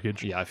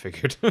wreckage. Yeah, I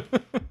figured.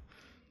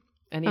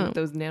 Any Oh. of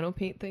those nano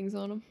paint things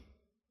on them?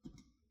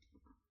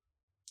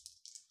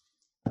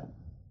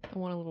 I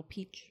want a little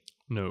peach.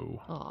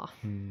 No. Aw.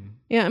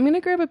 Yeah, I'm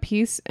gonna grab a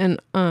piece, and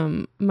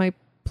my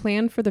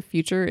plan for the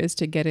future is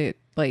to get it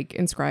like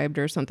inscribed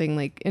or something,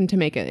 like, and to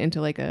make it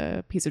into like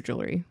a piece of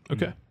jewelry.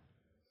 Okay.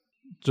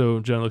 So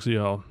John looks at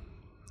y'all.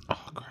 Oh,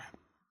 crap.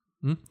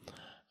 Hmm?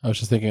 I was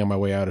just thinking on my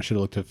way out, I should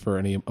have looked for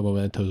any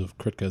mementos of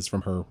Kritka's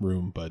from her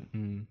room, but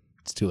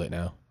it's too late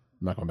now.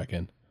 I'm not going back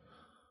in.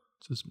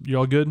 Says, you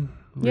all good?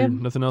 Yeah.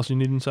 Nothing else you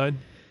need inside?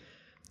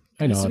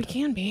 I know So we it.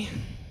 can be.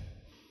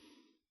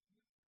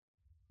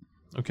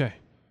 Okay.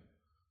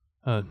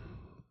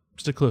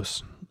 Stick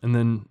close. And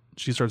then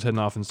she starts heading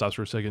off and stops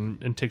for a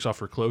second and takes off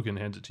her cloak and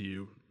hands it to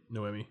you,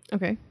 Noemi.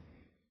 Okay.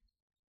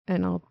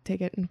 And I'll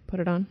take it and put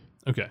it on.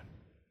 Okay.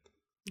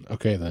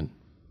 Okay, then.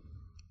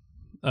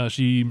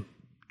 She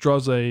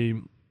draws a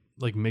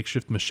like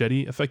makeshift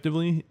machete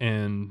effectively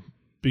and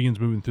begins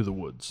moving through the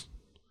woods.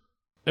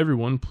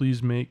 Everyone,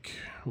 please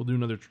we'll do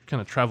another kind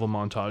of travel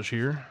montage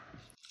here.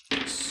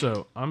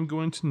 So I'm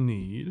going to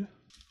need,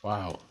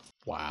 Wow.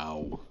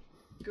 Wow.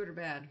 Good or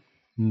bad?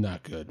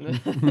 Not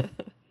good.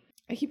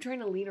 I keep trying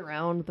to lean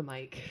around the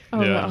mic.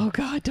 Oh, Yeah. oh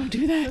God, don't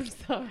do that. I'm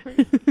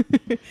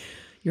sorry.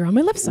 You're on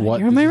my left side. What?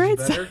 You're on my This right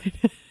is better?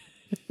 side.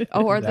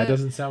 Oh, are That the,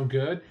 doesn't sound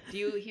good. do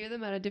you hear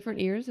them out of different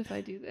ears if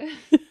I do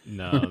this?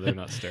 No, they're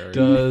not stereo.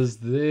 Does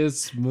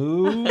this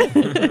move?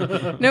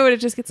 No, it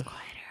just gets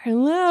quieter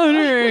and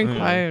louder and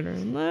quieter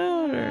and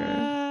louder.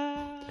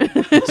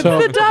 So,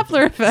 The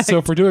Doppler effect. so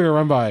if we're doing a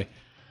run by,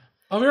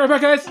 I'll be right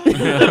back, guys.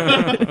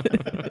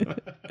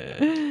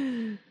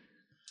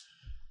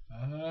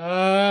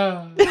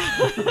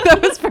 That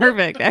was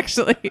perfect,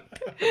 actually.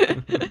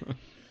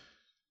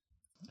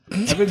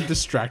 I've been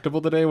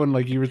distractible today when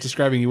like you were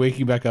describing you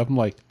waking back up. I'm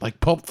like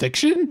Pulp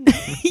Fiction?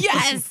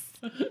 Yes.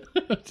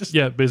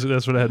 yeah, basically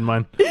that's what I had in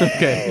mind.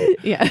 Okay.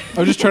 Yeah. I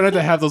was just trying not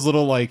to have those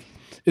little like,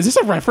 is this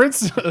a reference?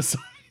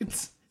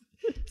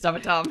 Stop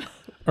it, Tom.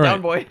 All Down,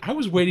 right. boy. I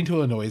was waiting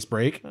till a noise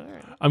break.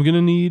 I'm going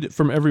to need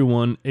from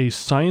everyone a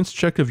science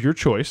check of your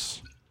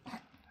choice,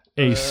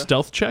 a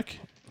stealth check,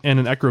 and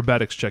an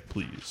acrobatics check,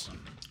 please.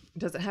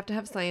 Does it have to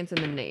have science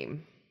in the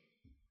name?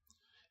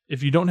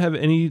 If you don't have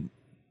any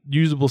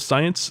usable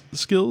science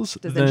skills,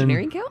 Does then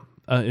engineering count?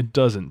 It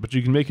doesn't, but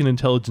you can make an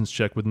intelligence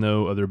check with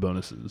no other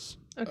bonuses.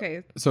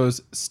 Okay. So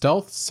is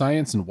stealth,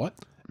 science, and what?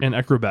 And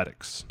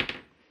acrobatics.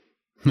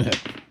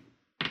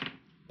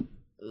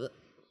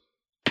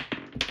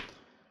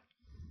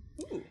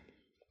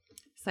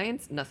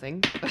 Science,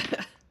 nothing.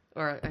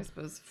 Or I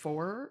suppose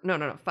 4?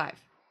 No, 5.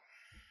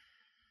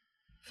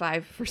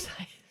 5 for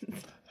science.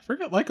 I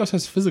forgot Lycos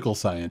has physical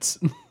science.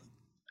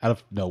 Out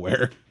of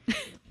nowhere. I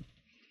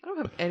don't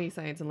have any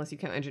science unless you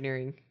count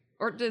engineering.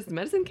 Or does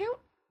medicine count?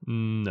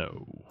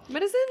 No.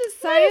 Medicine is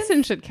science?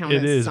 Medicine should count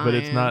It as is, science. but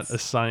it's not a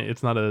science.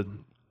 It's not a.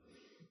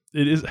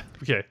 It is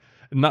okay.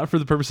 Not for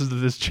the purposes of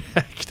this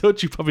check.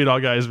 Don't you puppy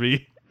dog eyes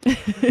me.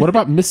 What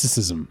about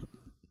mysticism?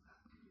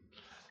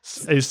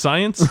 A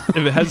science. If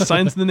it has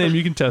science in the name,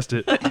 you can test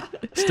it.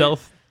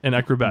 Stealth and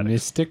acrobatics.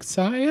 Mystic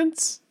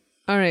science?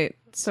 All right.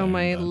 So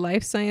my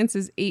life science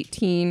is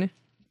 18.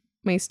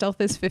 My stealth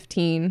is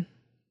 15.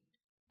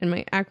 And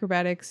my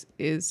acrobatics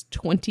is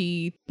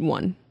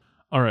 21.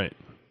 All right.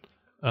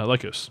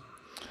 Lycos.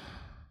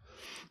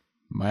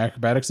 My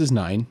acrobatics is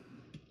 9.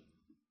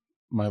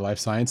 My life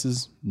science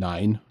is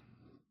 9.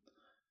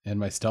 And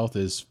my stealth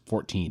is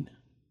 14.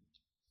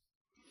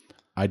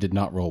 I did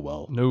not roll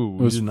well. No, It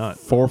we was did not.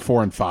 4,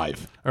 4, and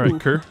 5. All right,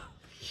 Kerr.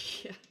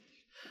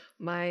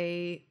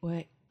 I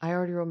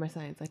already rolled my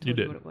science. I told You you,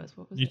 did. what it was.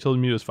 What was You it? told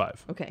me it was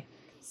 5. Okay.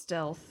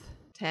 Stealth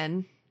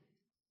 10.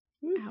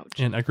 Ouch.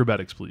 And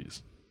acrobatics,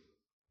 please.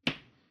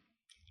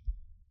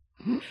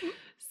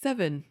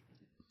 7.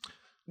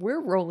 We're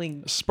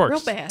rolling Sparks.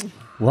 real bad.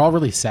 We're all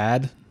really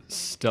sad.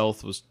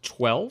 Stealth was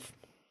 12.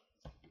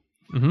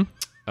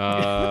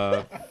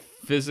 Mm-hmm.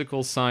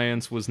 Physical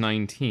science was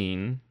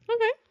 19.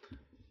 Okay.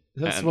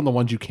 That's And- one of the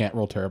ones you can't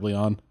roll terribly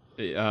on.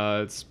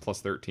 It's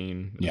plus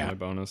 13 is Yeah. my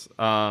bonus.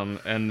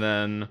 And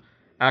then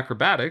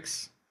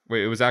acrobatics.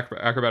 Wait, it was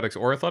acrobatics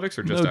or athletics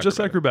or just No, just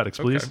acrobatics,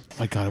 please. Okay.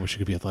 My God, I wish it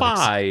could be athletics.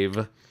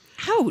 5.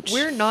 Ouch.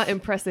 We're not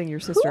impressing your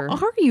Who sister.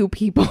 are you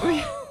people?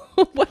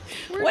 what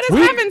has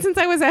happened since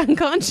I was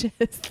unconscious?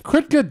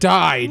 Kritka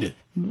died.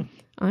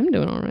 I'm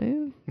doing all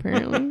right,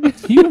 apparently.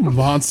 You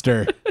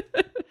monster.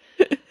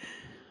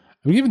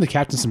 I'm giving the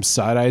captain some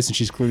side eyes, and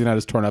she's clearly not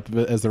as torn up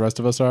as the rest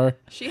of us are.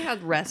 She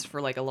had rest for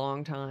like a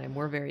long time.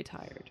 We're very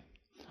tired.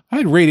 I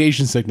had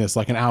radiation sickness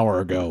like an hour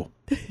ago.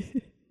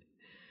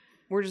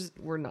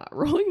 We're not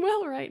rolling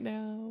well right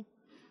now.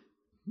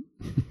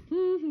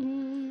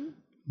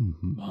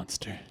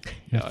 Monster.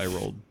 Yeah, I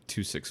rolled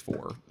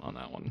 264 on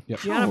that one. Yep.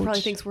 Gianna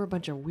probably thinks we're a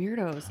bunch of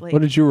weirdos. Like,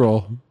 What did you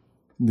roll,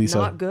 Lisa?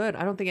 not good.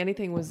 I don't think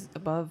anything was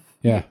above.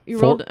 Yeah. You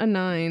 4 rolled a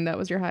 9. That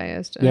was your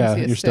highest. and I Yeah,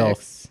 see a your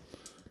stealth. 6.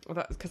 Well,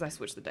 that's because I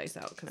switched the dice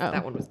out because Oh.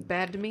 that one was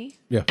bad to me.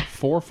 Yeah,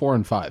 4, 4,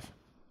 and 5.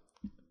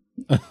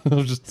 I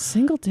was just.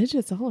 Single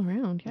digits all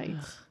around.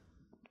 Yikes.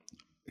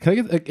 Can I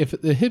get like, if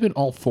it had been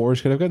all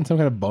 4s? Could I have gotten some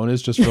kind of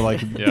bonus just for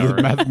like Yeah, the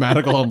right.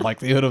 mathematical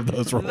unlikelihood of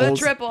those rolls? The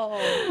triple.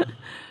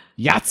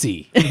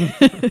 Yahtzee.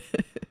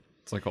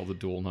 It's like all the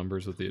dual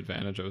numbers with the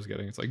advantage I was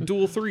getting. It's like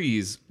dual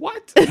 3s.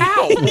 What?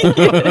 How?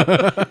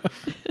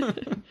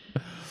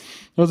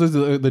 What was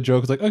the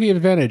joke? It's like, okay, you have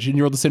advantage, and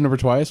you rolled the same number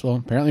twice. Well,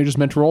 apparently you're just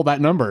meant to roll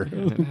that number.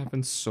 It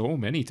happens so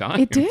many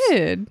times. It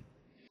did.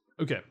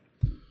 Okay.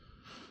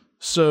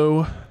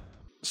 So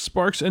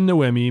Sparks and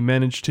Noemi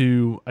managed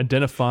to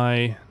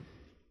identify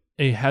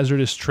a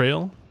hazardous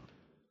trail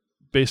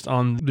based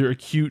on their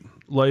acute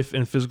life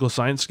and physical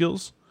science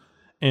skills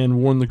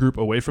and warn the group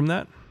away from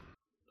that.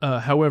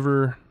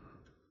 However,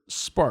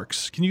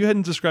 Sparks, can you go ahead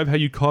and describe how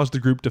you caused the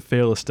group to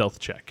fail a stealth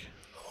check?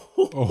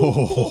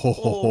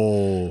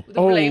 Oh, The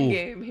blame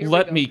game. Here we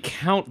Let go. me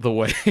count the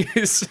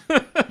ways.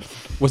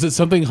 was it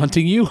something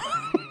hunting you?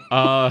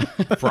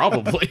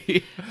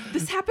 Probably.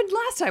 This happened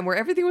last time where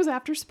everything was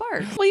after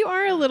Spark. Well, you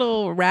are a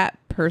little rat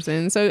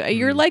person, so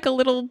you're like a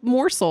little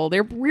morsel.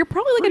 You're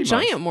probably like Pretty a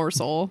giant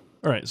morsel.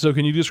 All right, so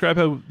can you describe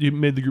how you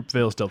made the group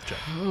fail a stealth check?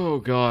 Oh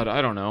God,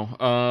 I don't know.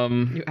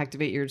 You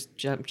activate your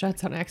jump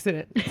shots on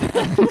accident.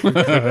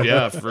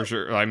 Yeah, for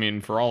sure. I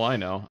mean, for all I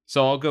know.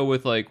 So I'll go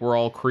with like we're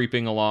all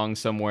creeping along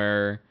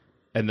somewhere,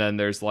 and then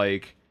there's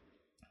like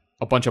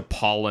a bunch of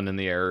pollen in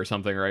the air or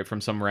something, right, from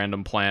some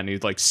random plant. He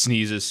like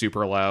sneezes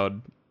super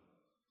loud.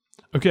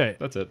 Okay,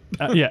 That's it.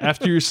 yeah,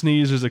 after your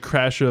sneeze, there's a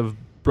crash of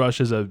brush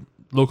as a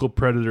local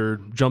predator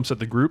jumps at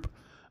the group.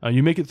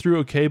 You make it through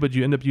okay, but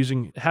you end up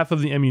using half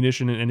of the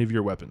ammunition in any of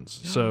your weapons.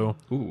 So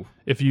Ooh.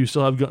 if you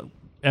still have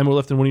ammo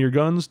left in one of your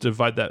guns,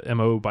 divide that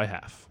ammo by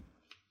half.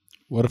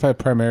 What if I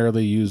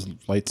primarily use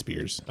light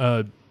spears?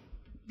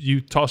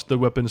 You toss the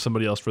weapon to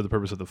somebody else for the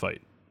purpose of the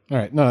fight. All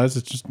right, no,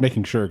 that's just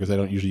making sure because I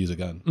don't usually use a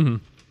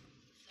gun.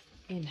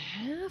 In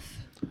half?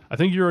 I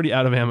think you're already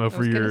out of ammo for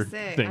was gonna your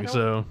say, I thing, don't-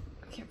 so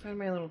I can't find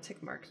my little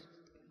tick marks.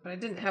 But I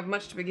didn't have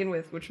much to begin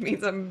with, which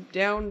means I'm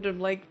down to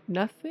like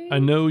nothing. I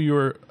know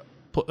your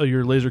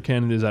laser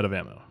cannon is out of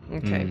ammo.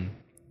 Okay.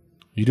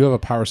 You do have a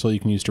power cell you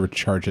can use to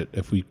recharge it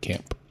if we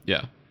camp.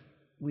 Yeah.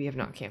 We have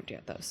not camped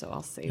yet, though, so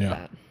I'll save Yeah.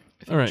 that.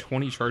 All right.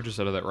 20 charges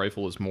out of that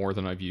rifle is more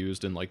than I've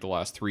used in like the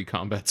last 3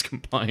 combats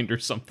combined or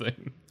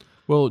something.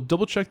 Well,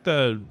 double check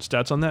the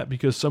stats on that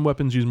because some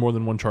weapons use more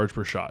than one charge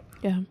per shot.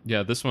 Yeah.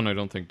 Yeah, this one I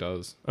don't think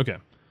does. Okay.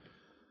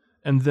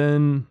 And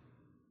then,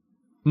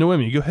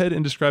 Noemi, go ahead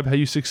and describe how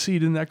you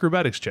succeed in the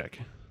acrobatics check.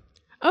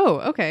 Oh,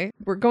 okay.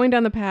 We're going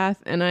down the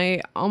path, and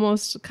I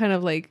almost kind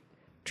of like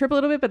trip a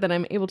little bit, but then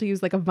I'm able to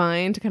use like a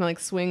vine to kind of like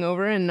swing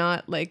over and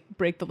not like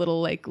break the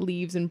little like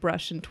leaves and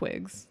brush and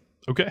twigs.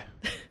 Okay.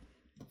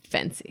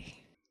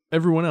 Fancy.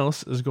 Everyone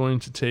else is going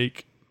to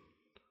take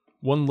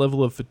 1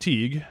 level of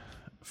fatigue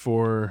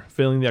for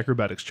failing the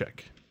acrobatics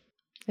check.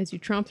 As you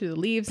tromp through the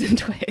leaves and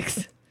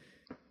twigs.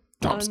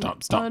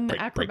 Stomp.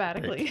 Break, break.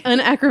 Unacrobatically.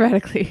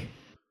 Unacrobatically.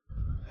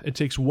 It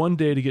takes 1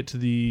 day to get to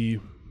the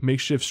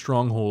makeshift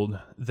stronghold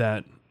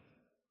that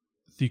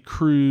the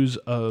crews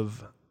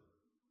of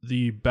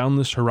the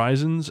Boundless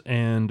Horizons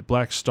and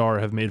Black Star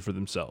have made for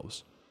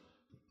themselves.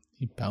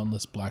 The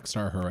Boundless Black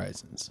Star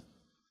Horizons.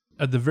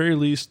 At the very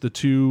least, the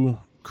two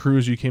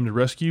crews you came to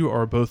rescue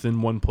are both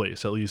in one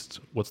place, at least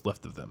what's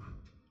left of them.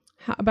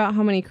 About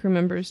how many crew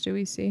members do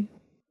we see?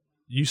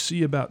 You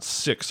see about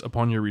 6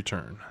 upon your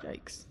return.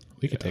 Yikes.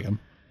 We could take them.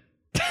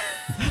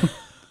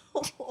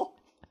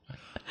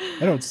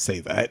 I don't say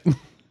that.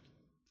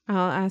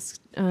 I'll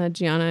ask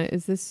Gianna,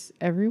 is this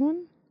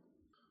everyone?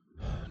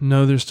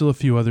 No, there's still a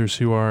few others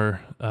who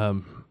are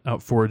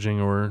out foraging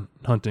or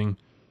hunting.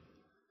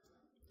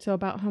 So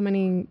about how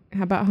many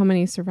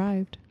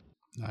survived?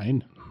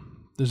 9.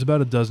 There's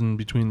about a dozen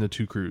between the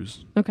two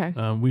crews. Okay.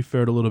 We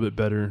fared a little bit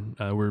better.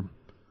 We're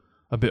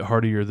a bit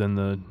hardier than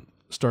the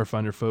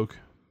Starfinder folk,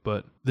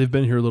 but they've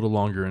been here a little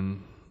longer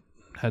and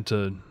had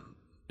to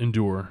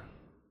endure.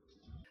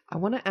 I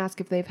want to ask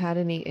if they've had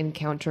any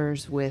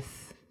encounters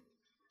with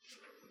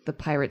the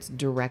pirates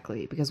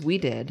directly, because we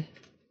did.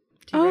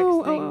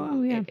 T-Rex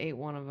thing, yeah. It ate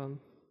one of them.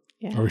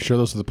 Yeah. Are we sure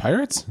those are the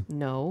pirates?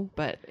 No,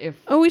 but if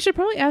Oh, we should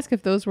probably ask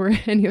if those were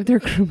any of their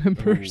crew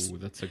members. Ooh,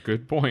 that's a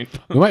good point.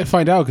 We might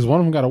find out because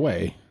one of them got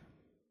away.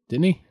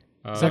 Didn't he?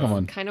 Second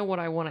one. kind of what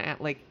I want to add,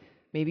 like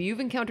maybe you've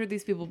encountered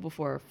these people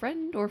before,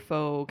 friend or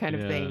foe kind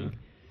of thing.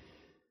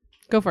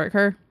 Go for it,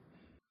 Kerr.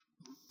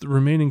 The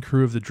remaining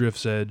crew of the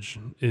Drift's Edge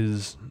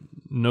is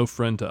no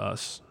friend to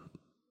us.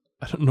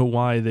 I don't know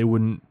why they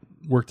wouldn't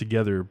work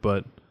together,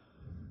 but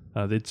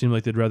they'd seem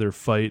like they'd rather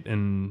fight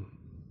and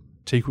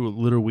take what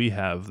little we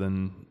have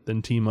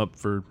than team up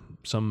for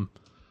some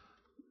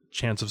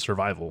chance of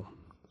survival.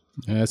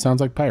 Yeah, it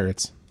sounds like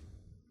pirates.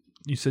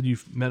 You said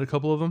you've met a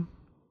couple of them?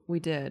 We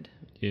did.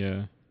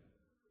 Yeah.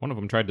 One of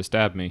them tried to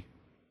stab me.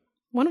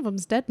 One of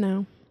them's dead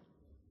now.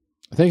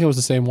 I think it was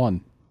the same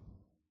one.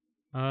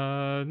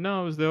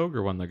 No, it was the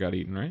ogre one that got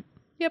eaten, right?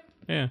 Yep.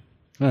 Yeah.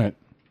 All right.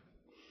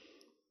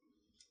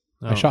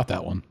 Oh, I shot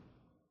that one.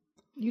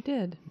 You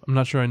did. I'm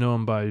not sure I know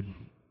him by...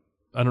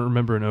 I don't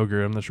remember an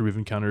ogre. I'm not sure we've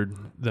encountered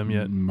them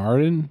yet.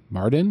 Martin?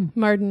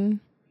 Marden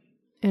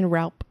and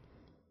Ralp.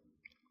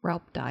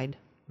 Ralph died.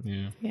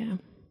 Yeah. Yeah.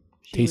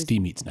 Tasty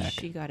meat snack.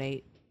 She got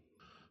ate.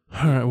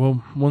 All right,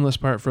 well, one less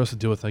pirate for us to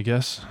deal with, I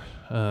guess.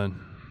 They've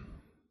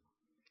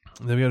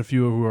got a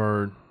few who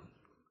are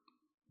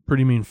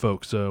pretty mean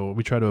folk, so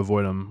we try to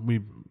avoid them.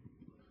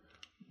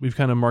 We've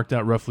kind of marked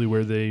out roughly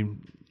where they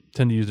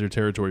tend to use their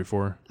territory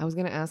for. I was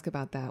going to ask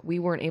about that. We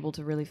weren't able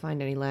to really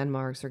find any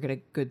landmarks or get a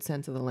good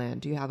sense of the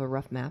land. Do you have a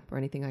rough map or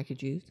anything I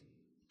could use?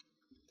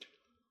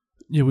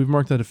 Yeah, we've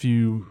marked out a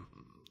few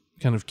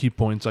kind of key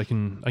points. I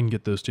can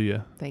get those to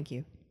you. Thank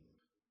you.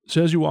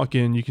 So as you walk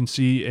in, you can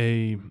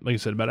see like I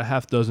said, about a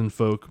half dozen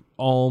folk,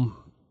 all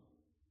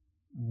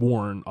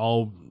worn.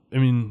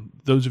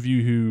 Those of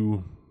you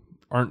who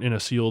aren't in a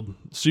sealed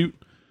suit,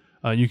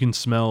 you can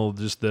smell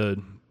just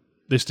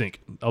they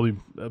stink.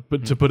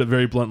 To put it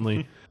very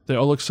bluntly. They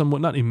all look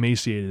somewhat, not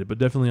emaciated, but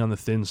definitely on the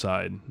thin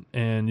side.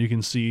 And you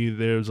can see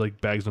there's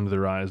like bags under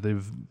their eyes.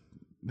 They've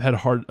had a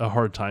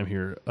hard time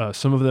here.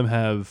 Some of them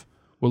have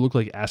what look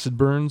like acid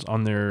burns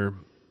on their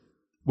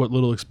what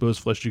little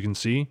exposed flesh you can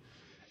see.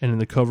 And in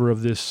the cover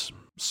of this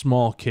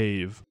small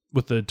cave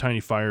with the tiny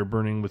fire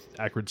burning with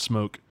acrid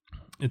smoke,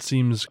 it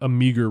seems a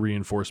meager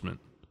reinforcement.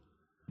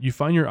 You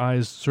find your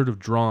eyes sort of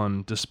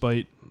drawn,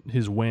 despite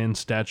his wan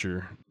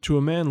stature, to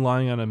a man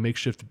lying on a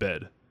makeshift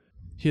bed.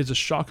 He has a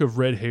shock of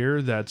red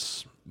hair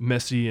that's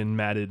messy and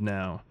matted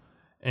now,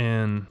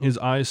 and his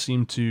eyes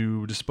seem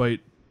to,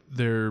 despite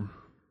their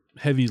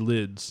heavy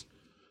lids,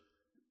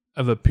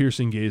 have a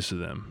piercing gaze to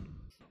them.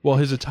 While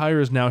his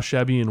attire is now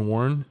shabby and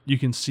worn, you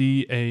can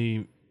see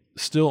a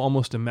still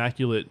almost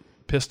immaculate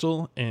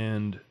pistol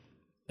and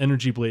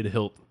energy blade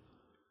hilt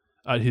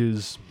at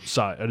his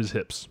side, at his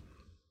hips.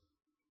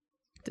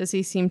 Does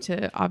he seem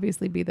to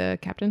obviously be the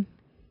captain?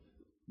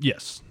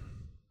 Yes.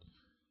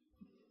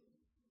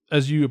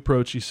 As you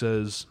approach, he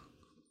says,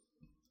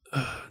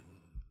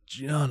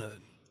 Gianna,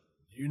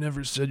 you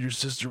never said your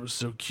sister was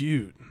so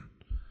cute.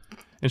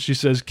 And she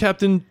says,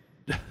 Captain,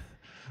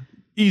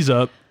 ease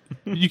up.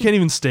 You can't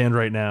even stand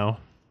right now.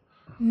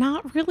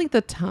 Not really the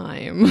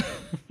time.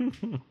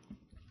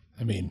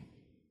 I mean,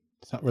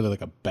 it's not really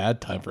like a bad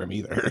time for him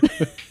either.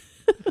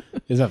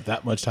 He doesn't have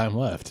that much time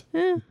left.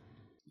 He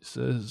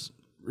says,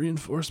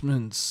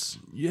 reinforcements,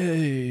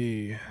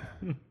 yay.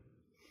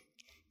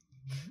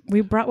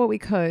 We brought what we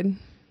could.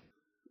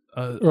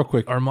 Real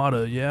quick.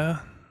 Armada, yeah?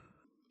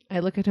 I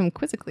look at him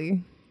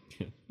quizzically.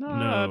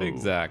 Not No.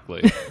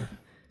 exactly.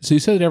 So you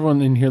said that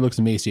everyone in here looks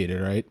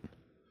emaciated, right?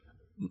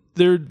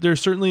 They're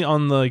certainly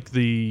on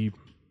the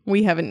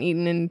We haven't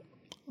eaten in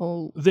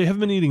they haven't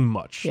been eating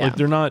much. Yeah. Like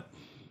they're not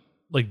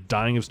like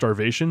dying of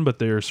starvation, but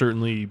they're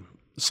certainly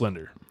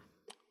slender.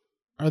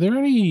 Are there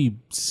any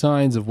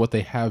signs of what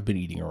they have been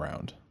eating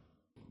around?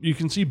 You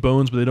can see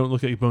bones, but they don't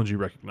look like bones you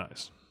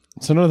recognize.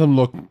 So none of them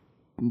look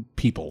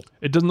people.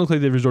 It doesn't look like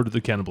they've resorted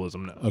to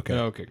cannibalism, no. Okay.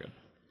 Okay, good.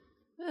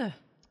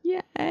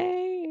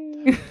 Yay.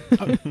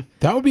 morning.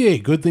 That would be a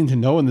good thing to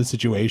know in this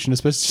situation,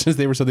 especially since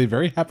they were suddenly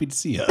very happy to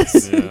see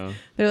us. Yeah.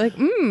 They're like,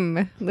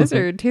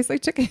 lizard tastes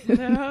like chicken.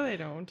 No, they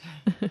don't.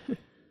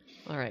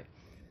 All right.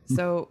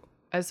 So,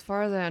 as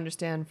far as I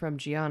understand from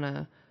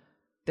Gianna,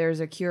 there's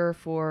a cure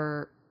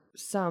for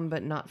some,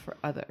 but not for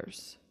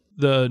others.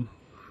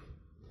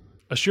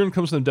 Ashirin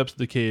comes from the depths of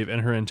the cave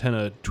and her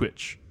antenna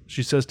twitch.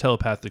 She says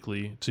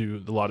telepathically to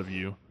the lot of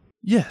you,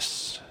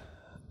 yes,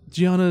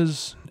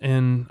 Gianna's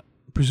and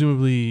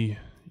presumably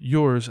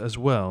yours as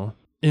well,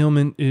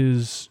 ailment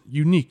is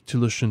unique to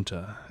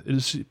Lashunta.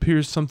 It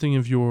appears something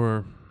of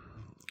your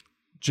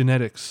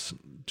genetics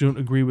don't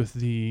agree with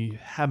the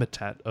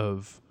habitat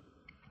of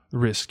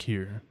risk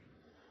here.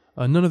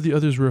 None of the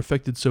others were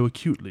affected so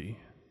acutely.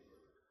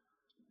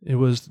 It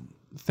was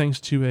thanks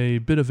to a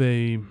bit of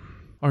a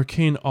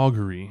arcane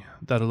augury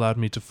that allowed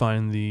me to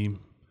find the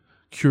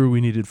cure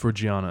we needed for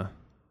Gianna.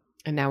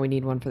 And now we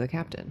need one for the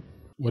captain.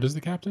 What is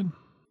the captain?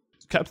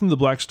 Captain of the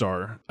Black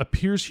Star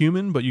appears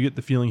human, but you get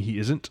the feeling he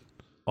isn't.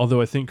 Although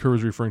I think Kerr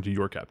was referring to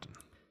your captain.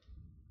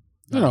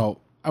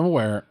 No, I'm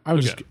aware.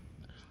 Okay.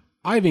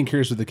 I've been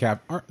curious what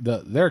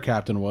their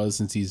captain was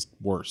since he's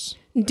worse.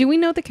 Do we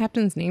know the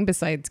captain's name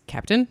besides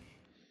Captain?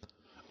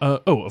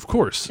 Of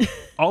course.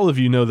 All of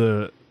you know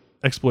the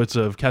exploits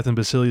of Captain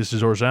Basilius de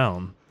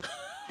Zorzaun.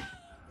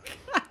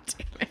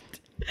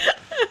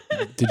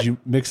 Did you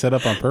mix that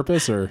up on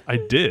purpose or? I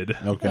did.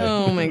 Okay.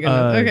 Oh my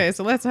goodness. Okay,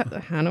 so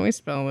how do we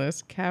spell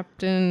this?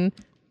 Captain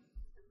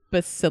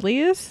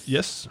Basilius?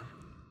 Yes.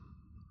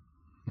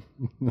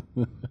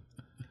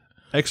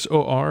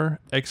 Xorxal.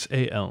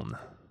 Xaln.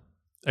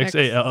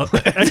 Xaln.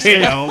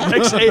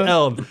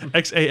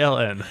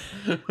 XORXLALN.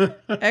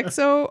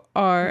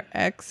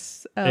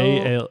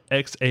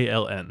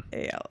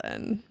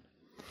 Xaln.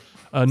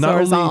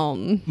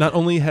 Zorzaln.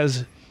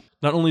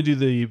 Not only do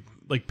the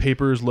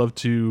papers love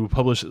to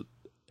publish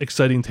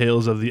exciting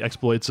tales of the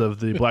exploits of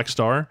the Black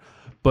Star,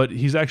 but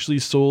he's actually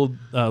sold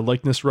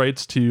likeness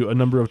rights to a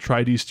number of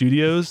Tri-D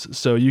studios,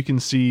 so you can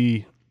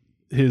see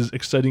his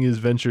exciting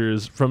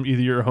adventures from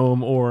either your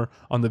home or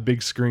on the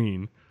big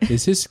screen.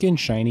 Is his skin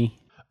shiny?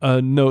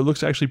 No, it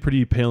looks actually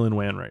pretty pale and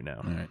wan right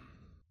now. All right.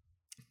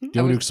 Do you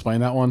want me to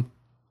explain that one?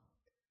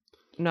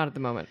 Not at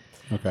the moment.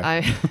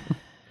 Okay.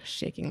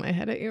 Shaking my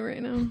head at you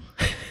right now.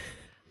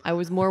 I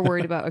was more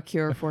worried about a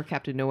cure for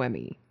Captain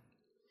Noemi.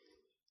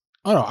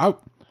 Oh no,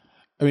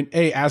 I mean,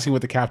 asking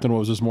what the captain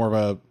was more of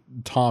a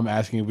Tom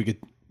asking if we could,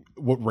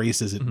 what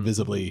race is it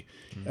visibly?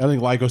 I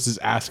think Lycos is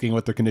asking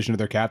what the condition of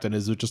their captain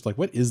is. It's just like,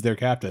 what is their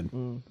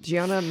captain?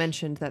 Gianna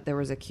mentioned that there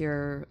was a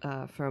cure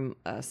from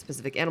a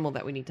specific animal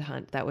that we need to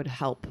hunt that would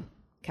help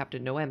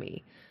Captain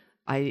Noemi.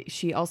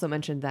 She also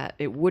mentioned that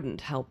it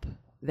wouldn't help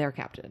their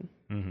captain.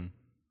 Mm-hmm.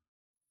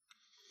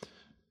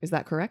 Is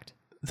that correct?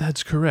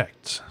 That's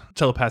correct.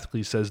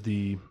 Telepathically says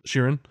the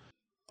Shirin.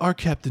 Our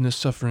captain is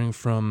suffering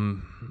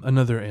from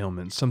another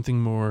ailment,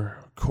 something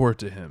more core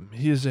to him.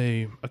 He is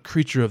a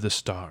creature of the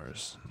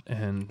stars,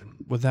 and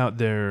without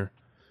their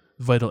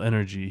vital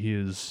energy, he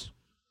is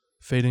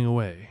fading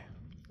away.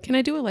 Can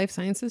I do a life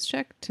sciences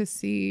check to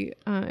see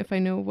if I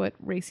know what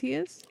race he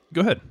is?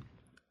 Go ahead.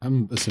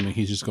 I'm assuming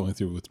he's just going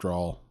through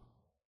withdrawal.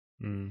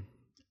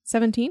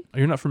 17?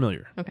 You're not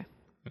familiar. Okay.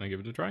 Can I give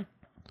it a try?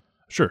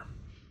 Sure.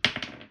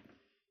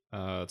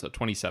 It's a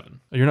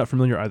 27. You're not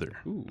familiar either.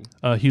 Ooh.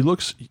 He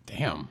looks,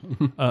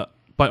 Damn.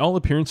 by all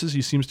appearances,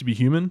 he seems to be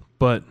human,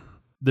 but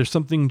there's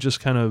something just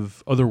kind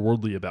of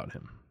otherworldly about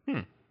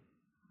him.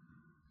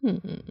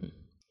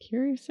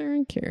 Curiouser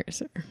and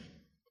curiouser.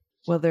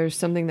 Well, there's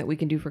something that we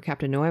can do for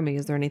Captain Noemi.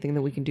 Is there anything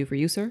that we can do for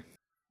you, sir?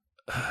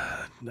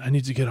 I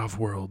need to get off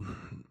world.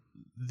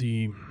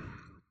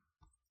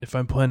 If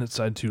I'm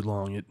planetside too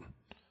long, it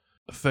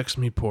affects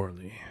me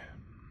poorly.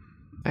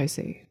 I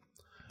see.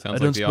 Sounds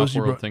don't like the suppose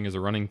you off-world brought- thing is a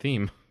running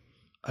theme.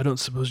 I don't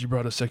suppose you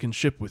brought a second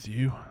ship with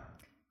you.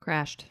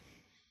 Crashed.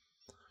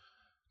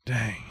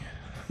 Dang.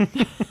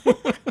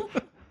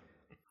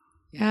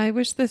 Yeah, I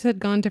wish this had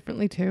gone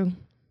differently too.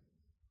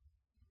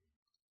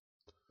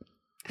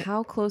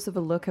 How close of a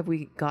look have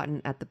we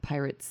gotten at the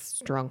pirates'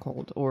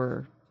 stronghold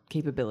or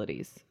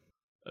capabilities?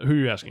 Who are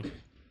you asking?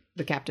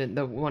 The captain,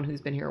 the one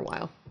who's been here a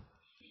while.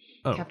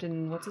 Oh.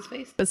 Captain, what's his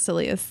face?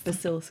 Basilius.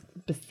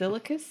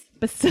 Basilicus?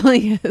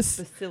 Basilius.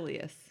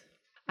 Basilius.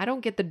 I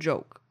don't get the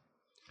joke.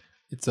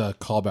 It's a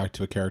callback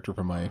to a character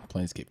from my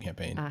Planescape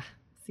campaign. Ah,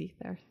 see,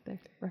 there.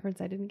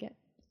 Reference I didn't get.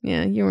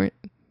 Yeah, you weren't.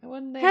 I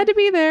wasn't there. Had to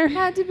be there.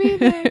 Had to be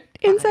there.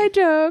 Inside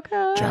joke.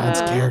 John's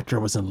character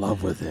was in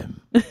love with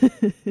him.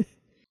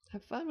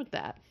 Have fun with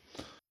that.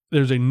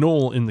 There's a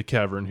gnoll in the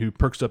cavern who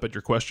perks up at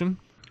your question.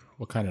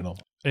 What kind of null?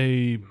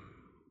 I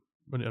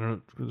don't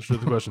know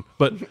the question.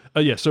 But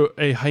yeah, so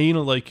a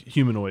hyena-like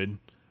humanoid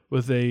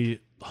with a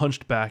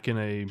hunched back and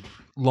a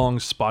long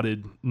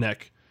spotted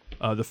neck.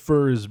 The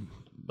fur is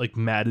like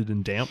matted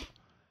and damp,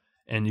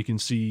 and you can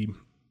see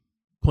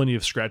plenty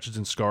of scratches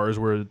and scars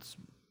where it's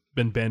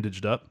been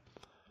bandaged up.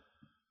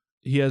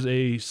 He has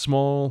a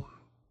small,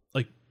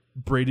 like,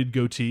 braided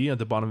goatee at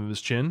the bottom of his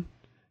chin,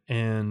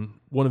 and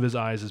one of his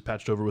eyes is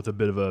patched over with a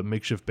bit of a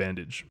makeshift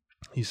bandage.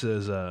 He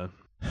says,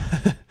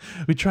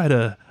 we tried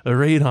a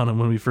raid on him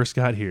when we first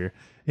got here.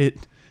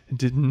 It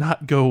did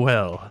not go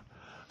well.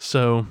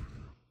 So,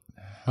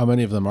 How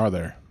many of them are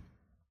there?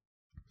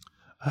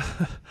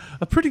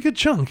 a pretty good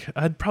chunk.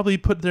 I'd probably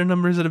put their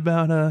numbers at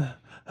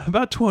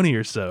about 20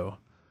 or so.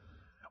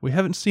 We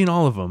haven't seen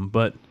all of them,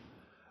 but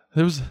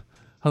there was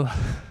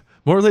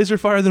more laser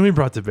fire than we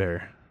brought to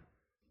bear.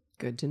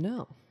 Good to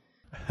know.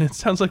 It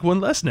sounds like one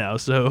less now,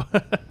 so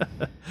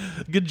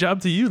good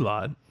job to you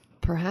lot.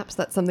 Perhaps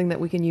that's something that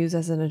we can use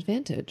as an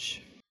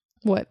advantage.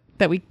 What?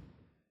 That we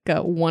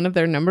got one of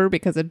their number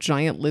because a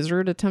giant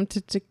lizard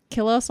attempted to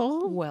kill us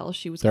all? Well,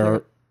 she was There clear-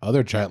 are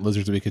other giant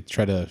lizards that we could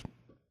try to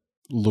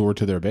lure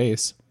to their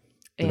base.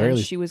 the very and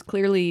least- she was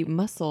clearly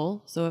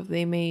muscle, so if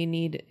they may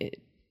need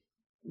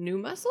new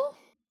muscle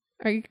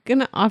Are you going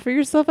to offer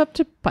yourself up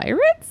to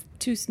pirates?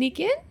 to sneak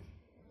in,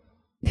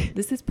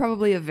 this is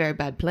probably a very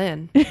bad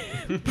plan.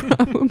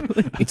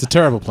 Probably. It's a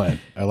terrible plan.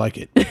 I like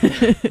it.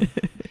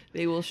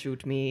 They will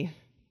shoot me.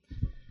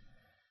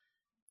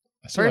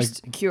 I still like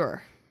First,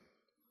 cure.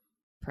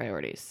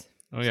 Priorities.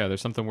 Oh yeah, there's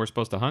something we're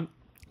supposed to hunt.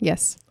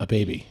 Yes. a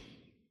baby.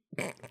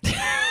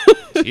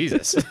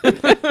 Jesus,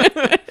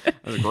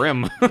 that's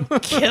grim.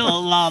 Kill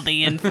all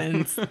the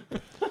infants.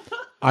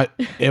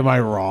 Am I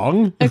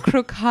wrong? A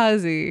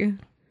crocazi.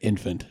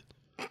 Infant.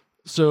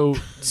 So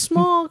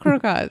Small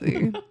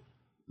crocazi.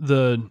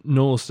 the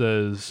Knoll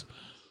says,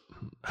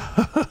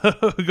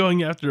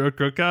 going after a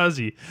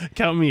Krokazi,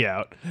 count me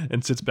out,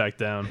 and sits back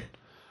down.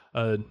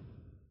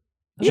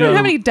 You don't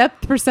have any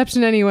depth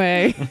perception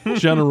anyway.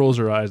 Gianna rolls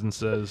her eyes and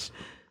says,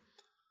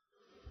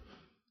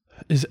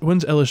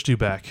 when's Elish due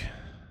back?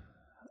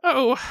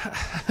 Oh,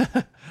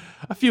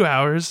 a few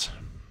hours.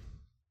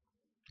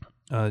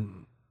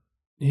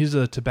 He's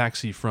a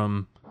tabaxi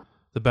from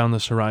the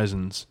Boundless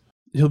Horizons.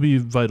 He'll be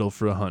vital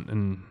for a hunt,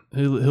 and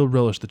he'll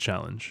relish the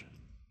challenge.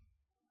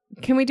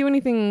 Can we do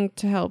anything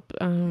to help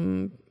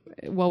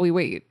while we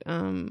wait?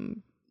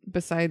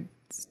 Besides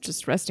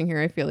just resting here,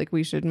 I feel like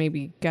we should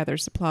maybe gather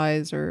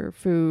supplies or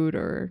food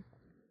or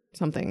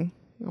something.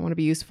 I want to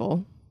be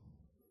useful.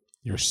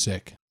 You're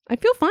sick. I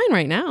feel fine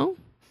right now.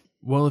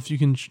 Well, if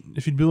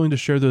you'd be willing to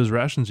share those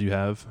rations you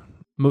have,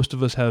 most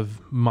of us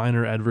have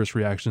minor adverse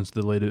reactions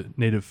to the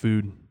native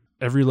food.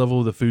 Every level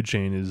of the food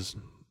chain is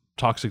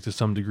toxic to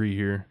some degree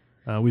here.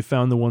 We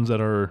found the ones that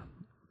are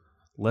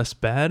less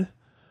bad,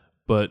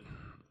 but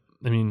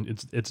I mean,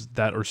 it's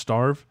that or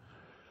starve,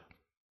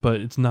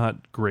 but it's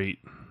not great.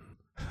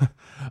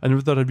 I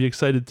never thought I'd be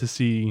excited to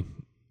see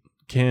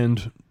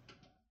canned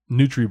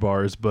Nutri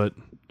bars, but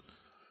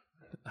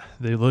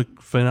they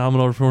look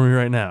phenomenal for me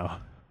right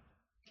now.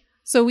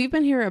 So we've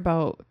been here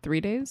about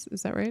 3 days.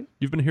 Is that right?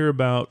 You've been here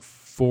about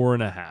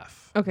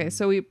 4.5. Okay,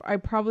 so I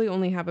probably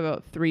only have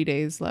about 3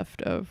 days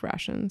left of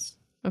rations.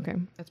 Okay,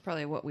 That's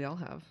probably what we all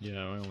have. Yeah,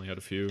 I only had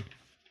a few.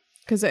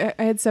 because I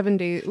had 7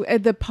 days.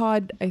 The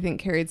pod I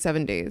think carried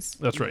 7 days.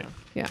 That's right.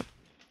 Yeah.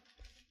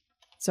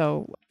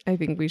 So I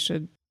think we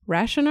should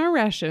ration our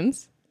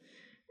rations,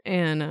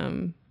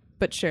 and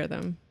but share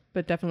them.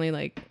 But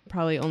definitely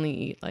probably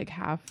only eat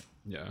half.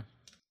 Yeah.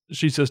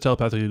 She says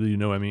telepathically,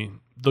 Emmy,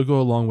 they'll go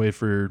a long way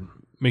for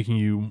making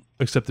you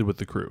accepted with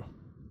the crew.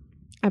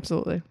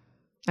 Absolutely.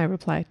 I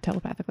reply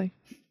telepathically.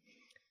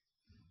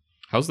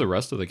 How's the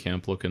rest of the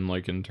camp looking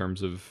like in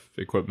terms of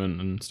equipment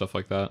and stuff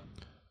like that?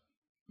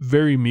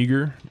 Very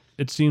meager.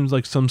 It seems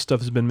like some stuff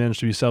has been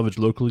managed to be salvaged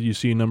locally. You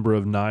see a number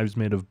of knives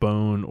made of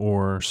bone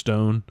or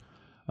stone.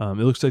 It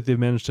looks like they've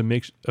managed to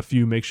make a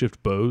few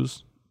makeshift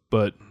bows,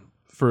 but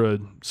for a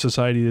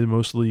society that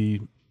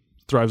mostly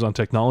thrives on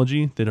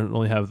technology, they don't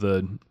really have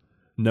the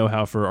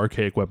know-how for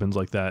archaic weapons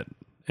like that.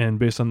 And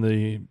based on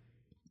the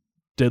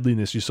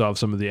deadliness you saw of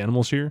some of the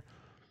animals here,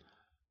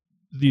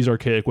 these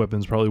archaic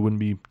weapons probably wouldn't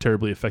be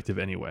terribly effective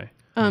anyway.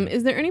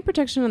 Is there any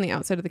protection on the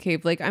outside of the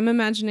cave? I'm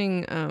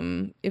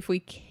imagining if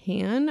we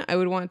can, I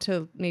would want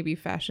to maybe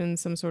fashion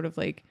some sort of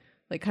kind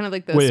of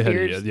like the Way ahead of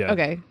spears. you, yeah.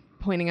 Okay,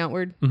 pointing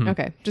outward. Mhm.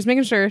 Okay, just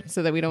making sure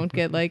so that we don't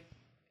get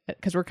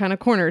because we're kind of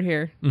cornered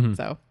here. Mhm.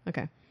 So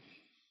okay.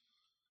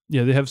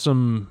 Yeah, they have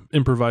some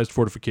improvised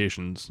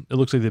fortifications. It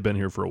looks like they've been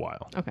here for a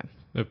while. Okay.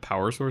 They have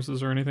power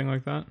sources or anything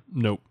like that?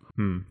 Nope.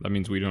 That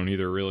means we don't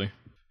either, really.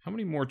 How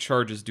many more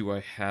charges do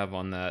I have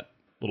on that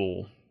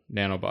little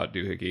nanobot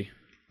doohickey?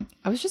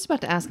 I was just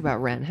about to ask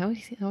about Ren.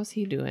 How's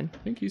he doing? I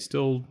think he's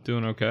still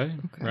doing okay.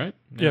 Right?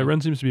 Yeah,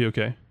 Ren seems to be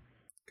okay.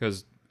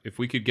 Because if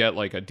we could get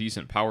a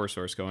decent power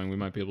source going, we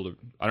might be able to.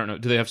 I don't know.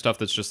 Do they have stuff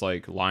that's just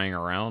lying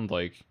around,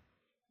 like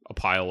a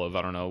pile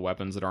of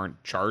weapons that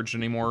aren't charged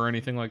anymore or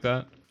anything like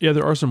that? Yeah,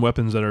 there are some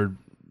weapons that are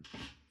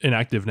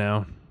inactive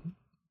now.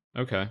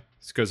 Okay.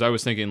 Because I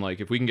was thinking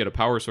if we can get a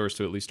power source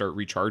to at least start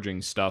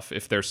recharging stuff,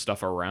 if there's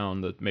stuff around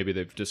that maybe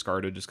they've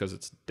discarded just because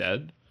it's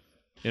dead,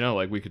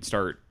 we could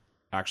start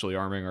actually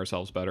arming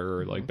ourselves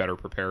better or better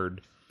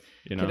prepared.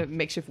 Get a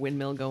makeshift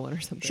windmill going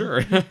or something.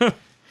 Sure. Well,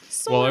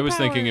 Solar I was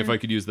thinking if power. I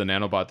could use the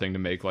nanobot thing to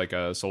make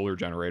a solar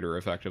generator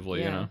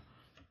effectively, Yeah.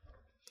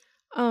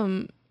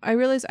 I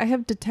realize I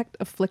have detect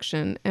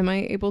affliction. Am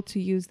I able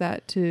to use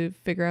that to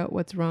figure out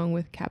what's wrong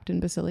with Captain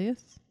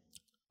Basilius?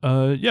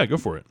 Yeah, go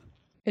for it.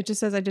 It just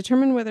says, I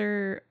determine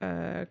whether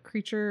a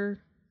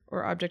creature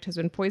or object has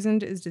been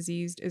poisoned, is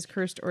diseased, is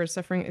cursed, or is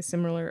suffering a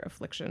similar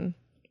affliction.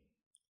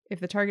 If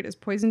the target is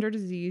poisoned or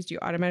diseased, you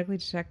automatically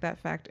detect that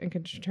fact and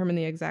can determine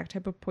the exact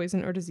type of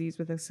poison or disease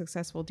with a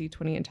successful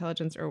D20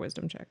 intelligence or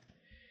wisdom check.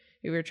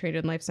 If you are trained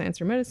in life science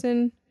or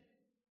medicine,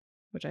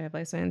 which I have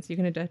life science, you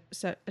can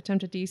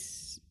attempt a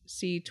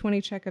DC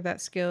 20 check of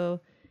that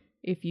skill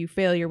if you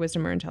fail your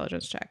wisdom or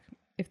intelligence check.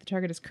 If the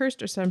target is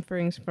cursed or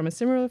suffering from a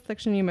similar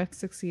affliction, you must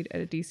succeed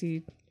at a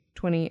DC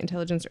 20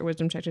 intelligence or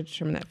wisdom check to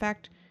determine that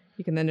fact.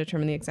 You can then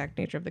determine the exact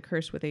nature of the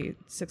curse with a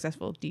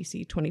successful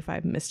DC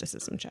 25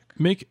 mysticism check.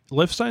 Make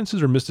life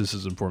sciences or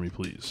mysticism for me,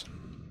 please.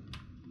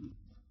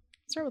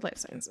 Start with life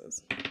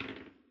sciences.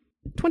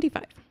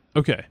 25.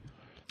 Okay.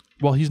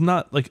 While he's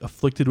not like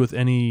afflicted with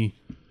any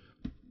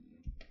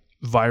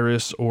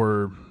virus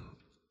or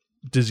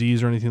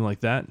disease or anything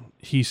like that,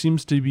 he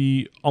seems to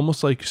be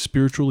almost like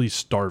spiritually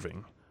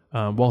starving.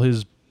 While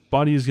his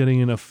body is getting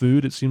enough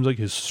food, it seems like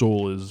his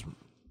soul is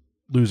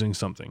losing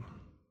something,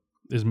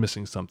 is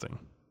missing something,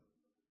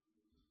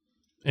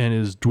 and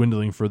is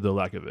dwindling for the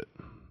lack of it.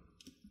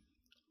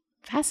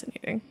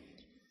 Fascinating.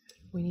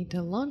 We need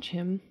to launch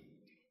him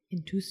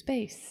into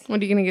space. What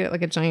are you going to get,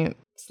 like a giant...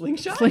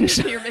 Slingshot?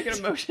 Slingshot. You're making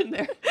a motion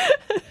there.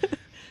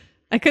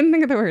 I couldn't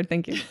think of the word,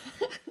 thank you.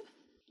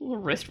 Little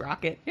wrist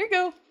rocket. Here you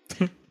go.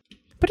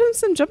 Put in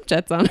some jump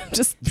jets on him.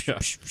 Just... Yeah.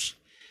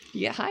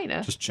 Yeah,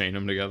 Hina. Just chain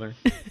them together.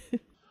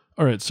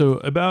 All right, so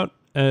about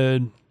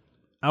an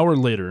hour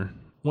later,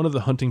 one of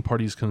the hunting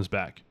parties comes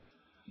back.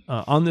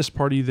 On this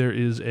party, there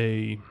is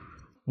a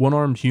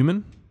one-armed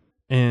human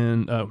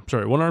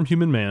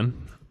man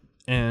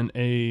and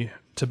a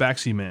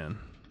tabaxi man.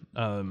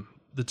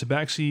 The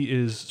tabaxi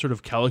is sort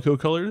of calico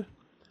colored,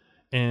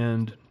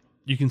 and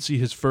you can see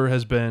his fur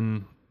has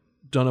been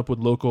done up with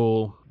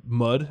local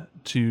mud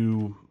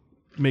to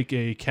make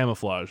a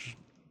camouflage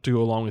to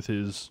go along with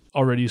his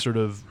already sort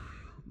of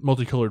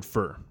multicolored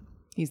fur.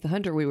 He's the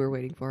hunter we were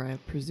waiting for, I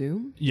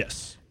presume.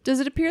 Yes. Does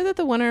it appear that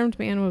the one-armed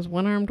man was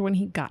one-armed when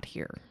he got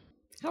here?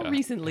 How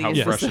recently How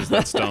is fresh this? is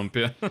that stump?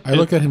 Yeah. I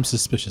look at him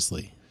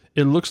suspiciously.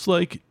 It looks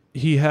like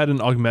he had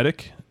an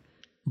augmetic,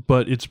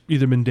 but it's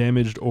either been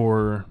damaged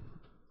or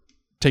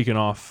taken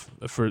off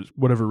for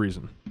whatever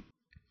reason.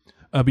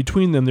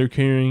 Between them, they're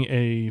carrying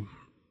a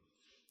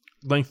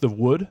length of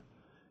wood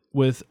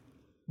with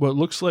what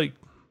looks like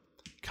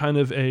kind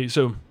of a...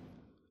 So I'm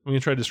going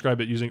to try to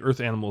describe it using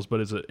earth animals, but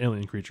it's an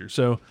alien creature.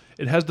 So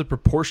it has the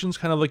proportions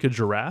kind of like a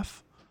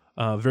giraffe.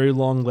 Very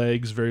long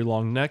legs, very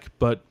long neck,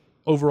 but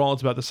overall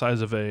it's about the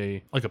size of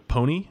a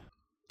pony.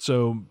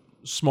 So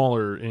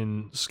smaller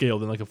in scale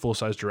than like a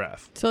full-size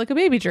giraffe. So like a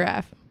baby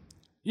giraffe.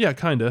 Yeah,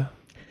 kind of.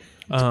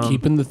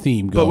 Keeping the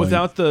theme going. But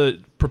without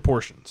the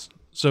proportions.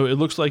 So it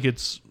looks like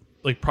it's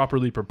like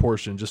properly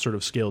proportioned, just sort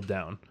of scaled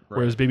down. Right.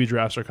 Whereas baby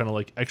giraffes are kind of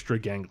like extra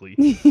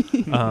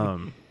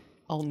gangly.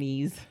 All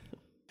knees.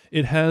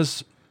 It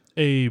has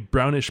a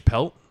brownish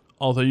pelt,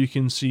 although you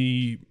can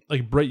see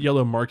like bright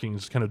yellow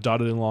markings kind of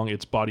dotted along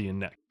its body and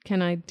neck.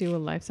 Can I do a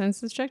life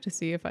sciences check to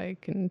see if I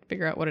can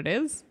figure out what it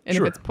is? And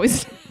Sure. if it's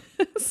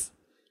poisonous?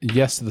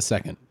 Yes to the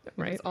second.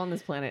 Right. It's on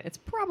this planet. It's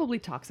probably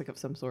toxic of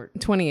some sort.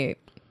 28.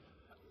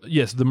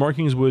 Yes, the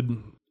markings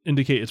would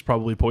indicate it's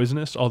probably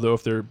poisonous, although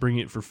if they're bringing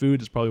it for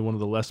food, it's probably one of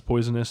the less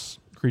poisonous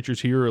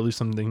creatures here, or at least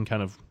something they can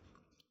kind of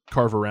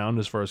carve around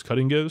as far as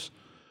cutting goes,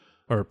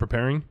 or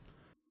preparing.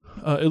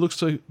 It looks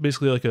like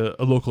basically like a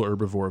local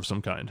herbivore of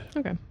some kind.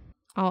 Okay.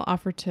 I'll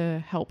offer to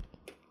help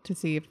to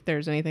see if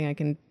there's anything I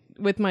can,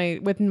 with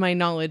my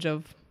knowledge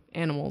of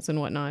animals and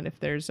whatnot, if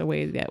there's a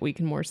way that we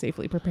can more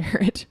safely prepare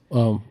it.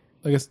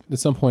 I guess at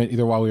some point,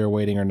 either while we were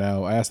waiting or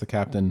now, I asked the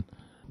captain,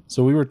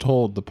 so we were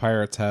told the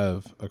pirates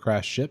have a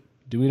crashed ship.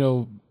 Do we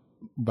know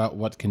about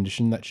what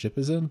condition that ship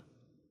is in?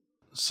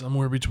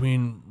 Somewhere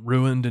between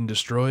ruined and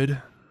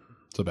destroyed.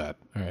 So bad.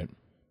 All right.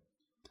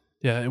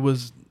 Yeah, it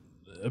was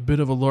a bit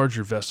of a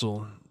larger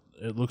vessel.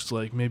 It looks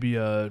like maybe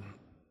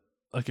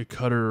like a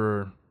cutter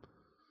or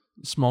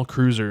small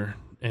cruiser,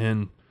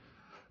 and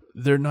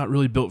they're not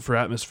really built for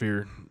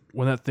atmosphere.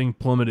 When that thing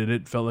plummeted,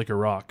 it felt like a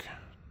rock.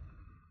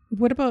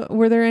 What about,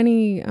 were there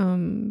any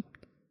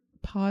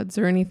pods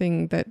or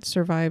anything that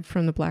survived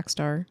from the Black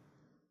Star?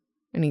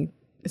 Any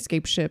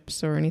escape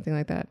ships or anything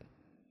like that?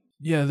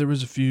 Yeah, there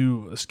was a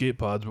few escape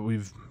pods, but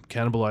we've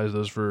cannibalized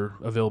those for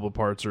available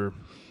parts, or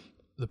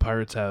the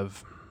pirates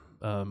have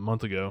a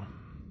month ago.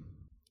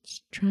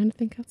 Just trying to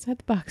think outside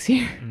the box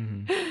here.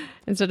 Mm-hmm.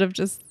 Instead of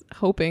just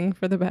hoping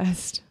for the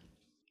best.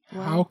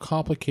 How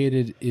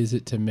complicated is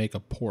it to make a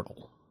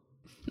portal?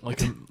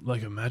 Like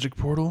a magic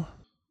portal?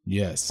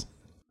 Yes.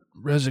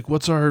 Rezik,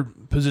 what's our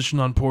position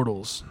on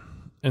portals?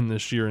 And the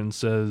Sheeran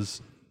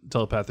says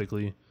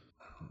telepathically,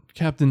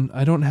 Captain,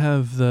 I don't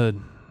have the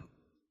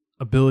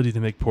ability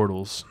to make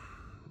portals.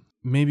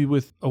 Maybe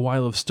with a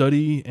while of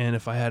study, and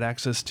if I had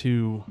access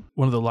to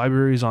one of the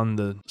libraries on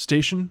the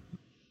station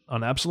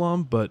on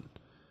Absalom, but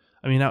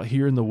I mean, out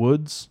here in the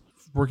woods,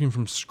 working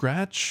from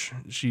scratch,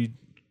 she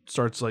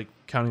starts like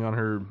counting on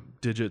her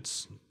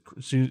digits.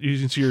 You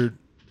can see her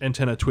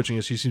antenna twitching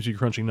as she seems to be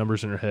crunching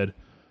numbers in her head.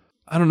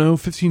 I don't know,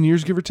 15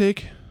 years, give or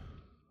take?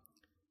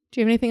 Do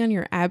you have anything on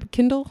your ab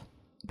Kindle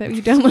that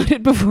you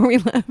downloaded before we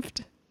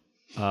left?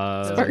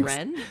 Sparks.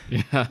 Ren?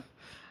 Yeah.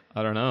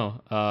 I don't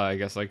know. I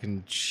guess I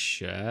can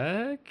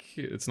check.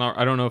 It's not.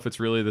 I don't know if it's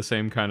really the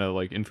same kind of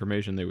like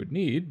information they would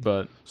need,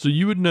 but So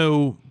you would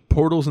know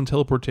portals and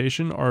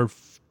teleportation are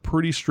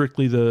pretty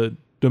strictly the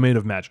domain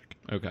of magic.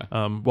 okay.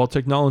 While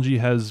technology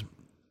has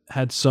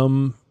had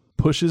some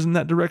pushes in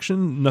that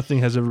direction, nothing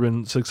has ever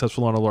been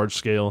successful on a large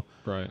scale.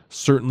 Right.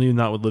 Certainly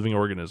not with living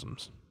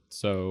organisms.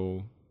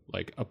 So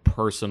like a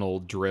personal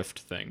drift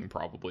thing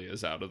probably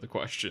is out of the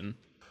question.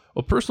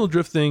 A personal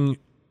drift thing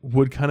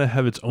would kind of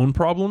have its own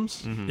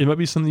problems. It might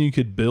be something you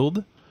could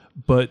build,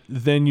 but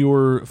then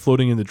you're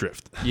floating in the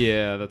drift.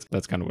 Yeah,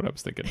 that's kind of what I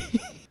was thinking.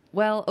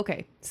 Well,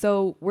 okay.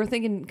 So we're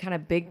thinking kind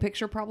of big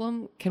picture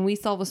problem. Can we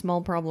solve a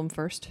small problem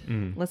first?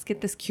 Let's get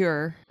this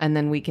cure, and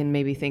then we can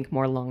maybe think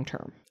more long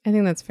term. I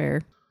think that's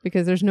fair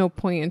because there's no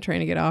point in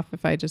trying to get off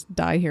if I just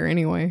die here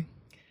anyway.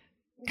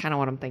 Kind of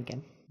what I'm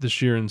thinking. The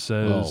Sheeran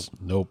Well, says,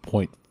 no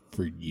point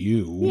for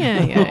you.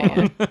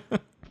 Yeah.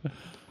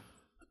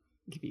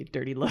 Give you a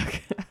dirty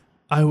look.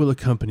 I will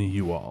accompany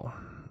you all.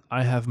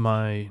 I have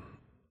my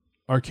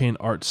arcane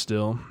art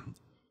still,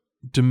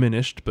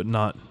 diminished but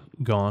not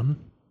gone.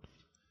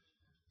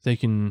 They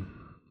can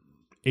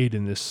aid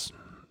in this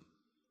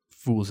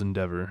fool's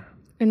endeavor.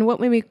 And what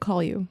may we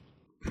call you?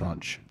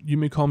 Crunch. You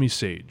may call me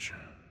Sage.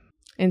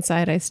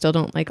 Inside, I still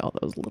don't like all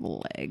those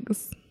little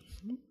legs.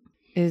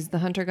 Is the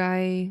hunter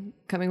guy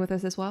coming with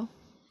us as well?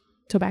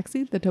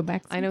 Tabaxi? The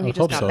Tabaxi? I know I he would just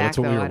hope got so. back That's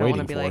what though. we were I don't want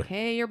to waiting be like, for.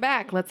 hey, you're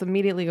back. Let's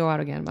immediately go out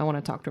again. I want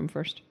to talk to him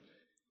first.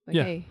 Like,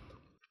 Yeah. hey.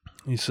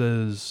 He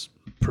says,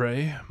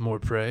 "Pray, more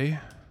pray."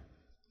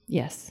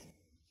 Yes.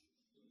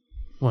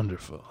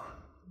 Wonderful.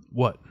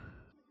 What?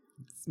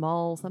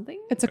 Small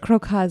something? It's a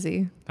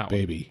Krokazi. That one.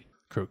 Baby.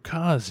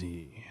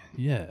 Krokazi.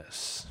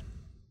 Yes.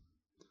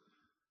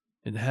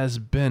 It has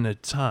been a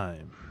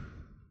time.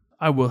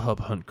 I will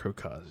help hunt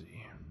Krokazi.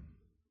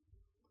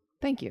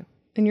 Thank you.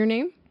 And your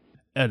name?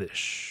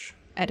 Elish.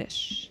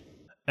 Edish.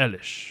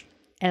 Elish.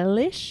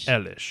 Elish?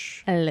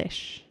 Elish.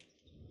 Elish.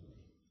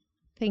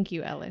 Thank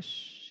you,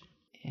 Elish.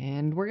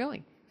 And we're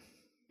going.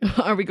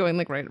 Are we going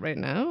like right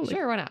now? Like,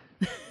 Sure, why not?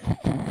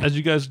 As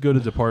you guys go to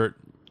depart,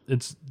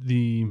 it's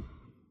the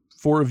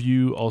four of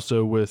you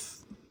also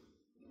with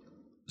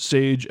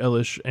Sage,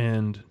 Elish,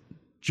 and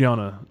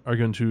Gianna are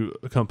going to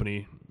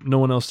accompany. No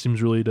one else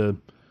seems really to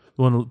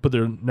want to put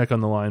their neck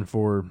on the line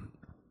for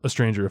a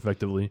stranger,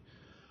 effectively.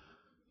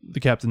 The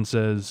captain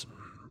says,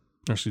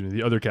 or excuse me,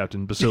 the other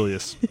captain,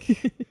 Basilius,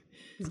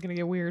 It's gonna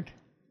get weird.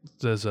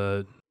 says,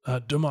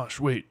 Domash,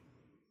 wait,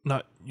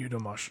 not you,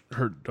 Domash,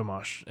 her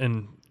Domash,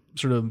 and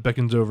sort of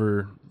beckons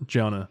over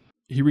Gianna.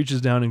 He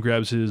reaches down and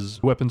grabs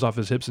his weapons off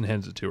his hips and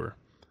hands it to her.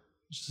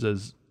 She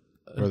says,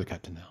 You're the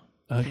captain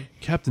now.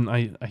 Captain,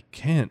 I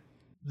can't.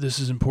 This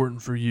is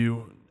important for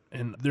you,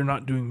 and they're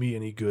not doing me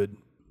any good.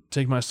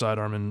 Take my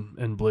sidearm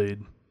and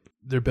blade.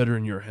 They're better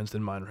in your hands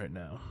than mine right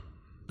now.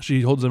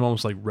 She holds them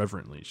almost like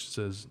reverently. She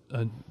says,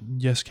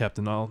 yes,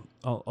 Captain,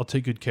 I'll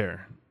take good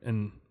care.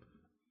 And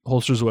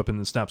holsters the weapon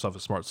and snaps off a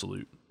smart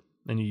salute.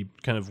 And he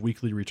kind of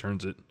weakly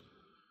returns it.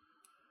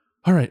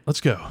 All right, let's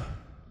go.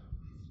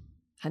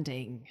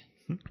 Hunting.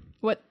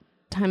 What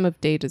time of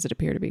day does it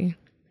appear to be?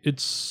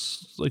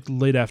 It's like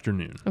late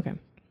afternoon. Okay.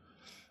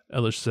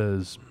 Elish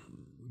says,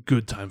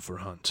 good time for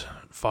hunt.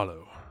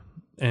 Follow.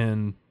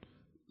 And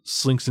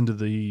slinks into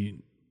the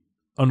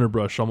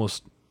underbrush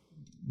almost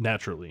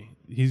naturally.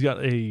 He's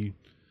got a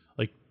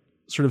like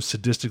sort of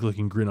sadistic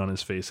looking grin on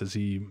his face as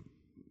he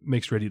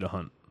makes ready to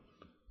hunt.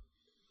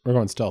 We're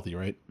going stealthy,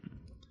 right?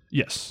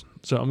 Yes.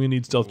 So I'm going to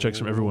need stealth checks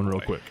from everyone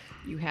real quick.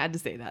 You had to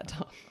say that,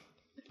 Tom.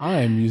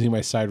 I'm using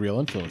my sidereal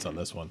influence on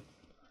this one.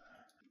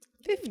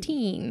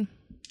 15.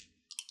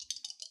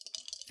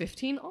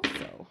 15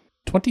 also.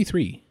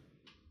 23.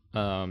 Do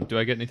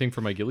I get anything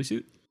for my ghillie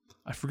suit?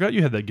 I forgot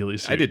you had that ghillie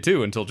suit. I did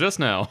too until just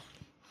now.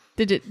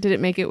 Did it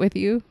make it with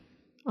you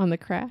on the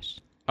crash?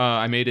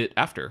 I made it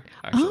after,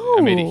 actually.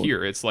 I made it Oh.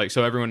 here. It's like,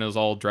 so everyone is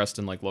all dressed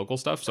in like local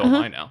stuff, so am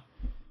I now.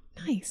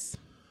 Nice.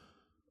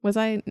 Was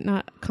I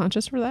not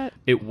conscious for that?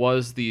 It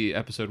was the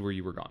episode where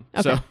you were gone.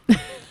 Okay. So,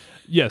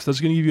 Yes, that's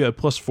going to give you a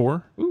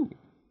 +4. ooh.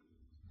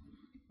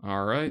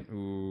 All right.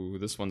 Ooh,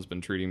 this one's been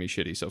treating me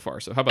shitty so far.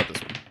 So how about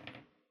this one?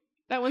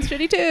 That one's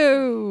shitty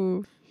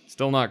too.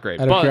 Still not great,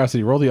 Out of but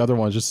curiosity, roll the other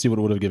ones just to see what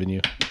it would have given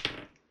you.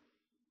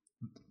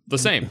 the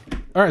same.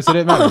 All right, so it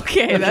didn't matter.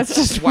 Okay, that's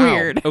just Wow,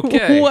 weird.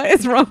 okay. What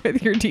is wrong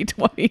with your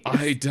D20?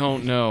 I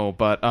don't know,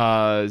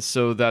 but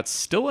so that's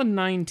still a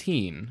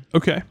 19.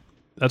 Okay.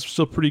 That's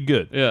still pretty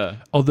good. Yeah.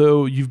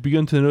 Although you've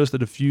begun to notice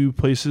that a few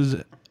places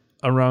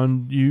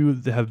around you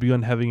that have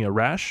begun having a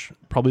rash,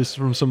 probably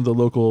from some of the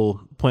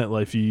local plant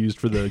life you used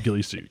for the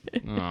ghillie suit.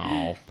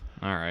 Oh,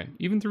 all right.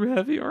 Even through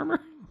heavy armor?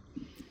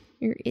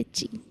 You're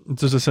itchy.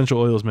 It's just essential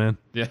oils, man.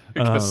 Yeah,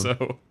 I guess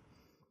so.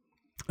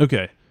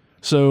 Okay,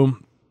 so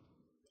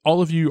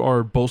all of you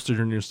are bolstered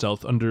in your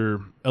stealth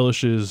under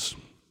Elish's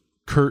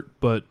curt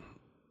but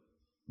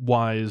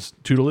wise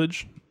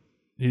tutelage.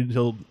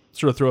 He'll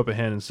sort of throw up a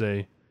hand and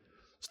say,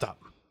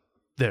 "Stop.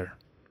 There.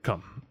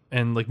 Come."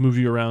 And like move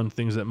you around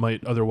things that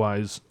might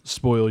otherwise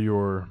spoil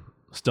your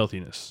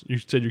stealthiness. You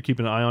said you're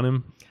keeping an eye on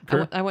him,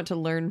 Kurt? I want to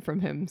learn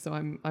from him, so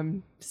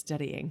I'm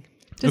studying.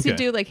 Does he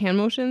Okay. do like hand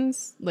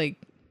motions,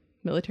 like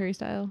military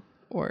style,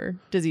 or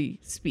does he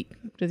speak?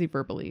 Does he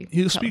verbally?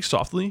 He'll tell? speak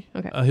softly.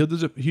 Okay.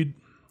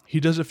 He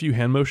does a few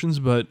hand motions,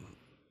 but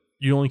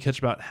you only catch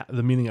about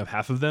the meaning of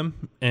half of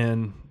them.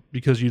 And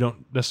because you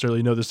don't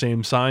necessarily know the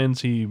same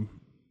signs, he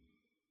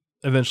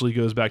eventually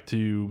goes back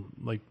to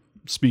like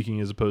speaking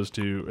as opposed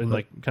to and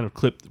like kind of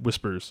clipped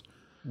whispers.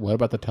 What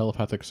about the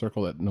telepathic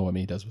circle that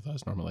Noemi does with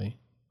us normally?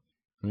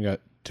 We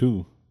got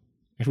 2.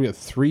 Actually, we got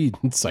 3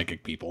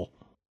 psychic people.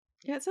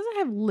 Yeah, it says I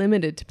have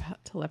limited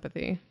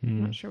telepathy.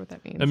 I'm not sure what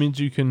that means. That means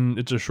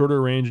it's a shorter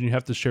range and you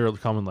have to share a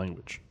common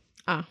language.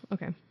 Ah,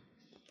 okay.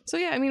 So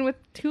yeah, I mean, with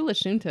 2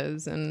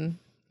 Lashuntas and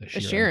a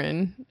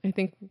Sheeran, I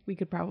think we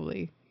could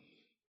probably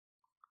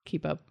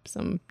keep up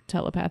some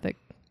telepathic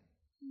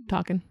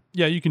talking.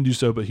 Yeah, you can do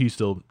so, but he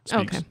still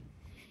speaks. Okay.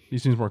 He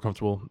seems more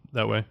comfortable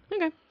that way.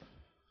 Okay.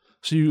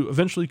 So you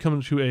eventually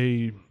come to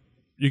you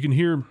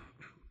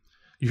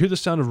hear the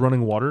sound of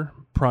running water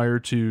prior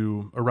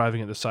to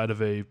arriving at the side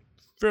of a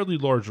fairly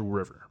large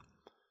river.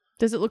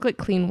 Does it look like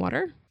clean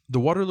water? The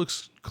water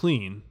looks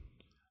clean,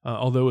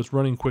 although it's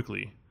running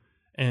quickly,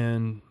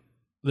 and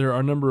there are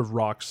a number of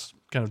rocks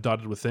kind of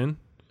dotted within.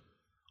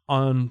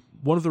 On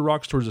one of the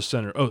rocks towards the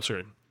center,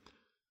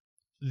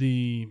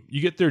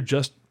 you get there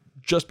just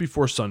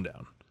before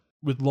sundown,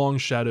 with long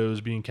shadows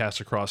being cast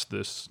across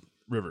this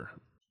river.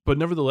 But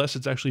nevertheless,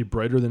 it's actually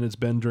brighter than it's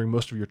been during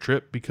most of your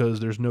trip because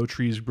there's no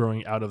trees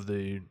growing out of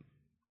the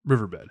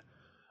riverbed,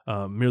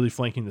 merely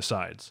flanking the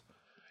sides.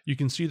 You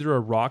can see there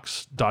are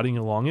rocks dotting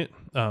along it,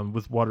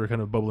 with water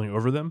kind of bubbling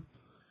over them.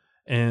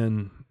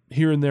 And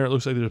here and there, it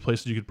looks like there's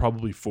places you could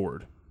probably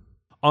ford.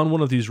 On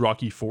one of these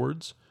rocky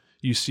fords,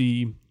 you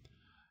see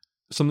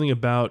something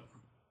about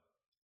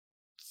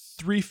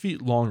 3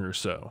 feet long or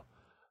so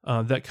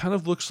that kind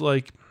of looks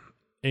like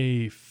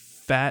a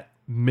fat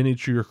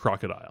miniature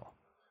crocodile.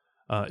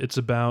 It's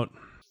about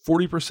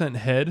 40%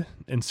 head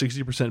and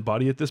 60%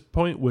 body at this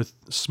point, with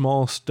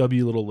small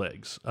stubby little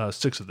legs,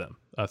 6 of them,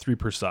 3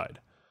 per side,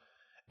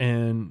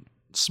 and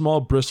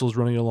small bristles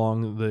running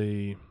along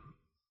the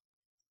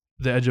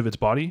edge of its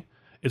body.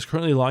 It's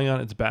currently lying on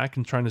its back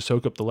and trying to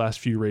soak up the last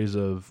few rays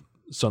of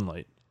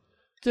sunlight.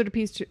 So it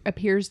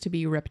appears to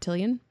be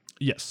reptilian.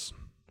 Yes.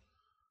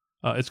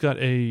 It's got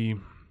a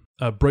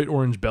bright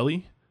orange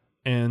belly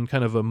and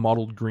kind of a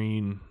mottled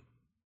green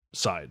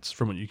sides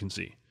from what you can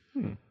see.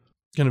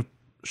 Kind of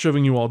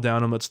shoving you all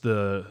down amidst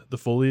the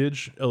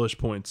foliage, Elish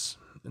points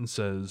and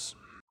says,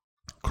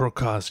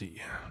 "Krokazi,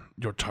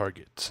 your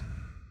target."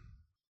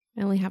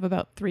 I only have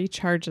about 3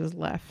 charges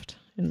left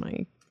in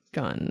my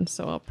gun,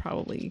 so I'll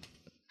probably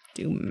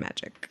do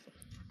magic.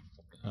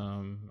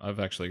 I've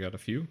actually got a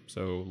few.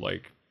 So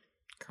like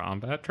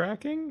combat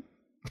tracking.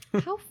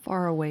 How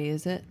far away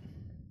is it?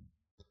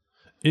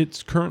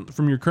 It's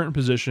from your current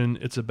position,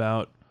 it's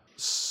about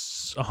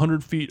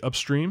 100 feet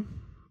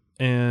upstream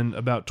and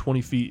about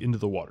 20 feet into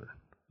the water.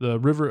 The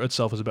river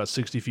itself is about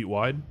 60 feet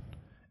wide,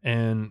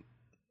 and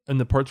in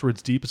the parts where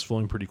it's deep, it's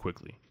flowing pretty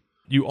quickly.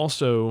 You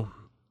also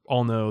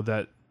all know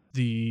that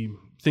the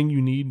thing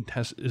you need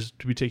is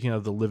to be taken out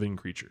of the living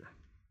creature.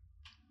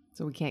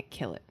 So we can't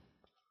kill it.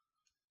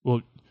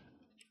 Well,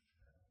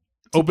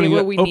 To get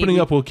what we need, opening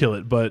up will kill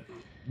it, but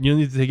you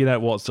need to take it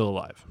out while it's still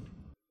alive.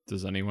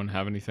 Does anyone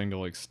have anything to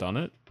like stun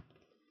it?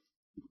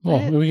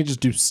 Well, we can just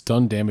do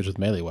stun damage with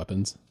melee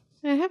weapons.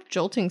 I have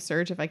jolting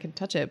surge if I can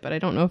touch it, but I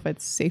don't know if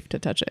it's safe to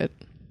touch it.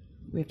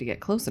 We have to get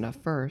close enough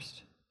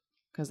first,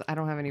 because I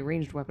don't have any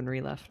ranged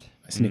weaponry left.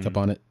 I sneak up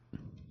on it.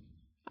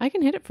 I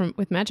can hit it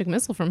with magic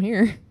missile from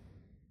here.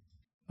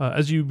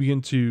 As you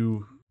begin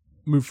to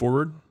move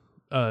forward,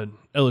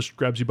 Elish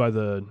grabs you by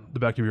the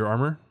back of your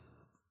armor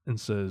and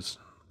says,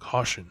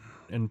 "Caution,"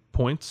 and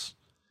points.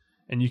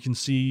 And you can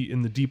see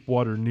in the deep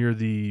water near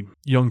the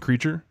young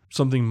creature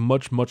something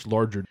much, much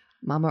larger.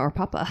 Mama or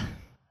Papa?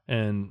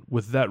 And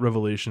with that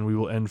revelation, we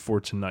will end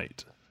for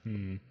tonight.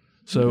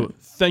 So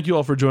thank you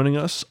all for joining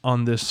us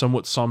on this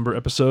somewhat somber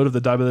episode of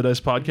the Die by the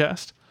Dice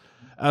podcast.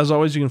 As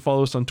always, you can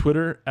follow us on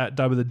Twitter at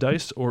Die by the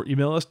Dice or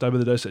email us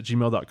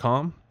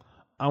diebythedice@gmail.com.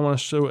 I want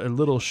to show a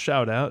little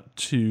shout out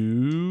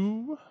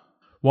to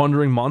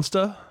Wandering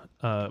Monster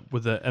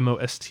with a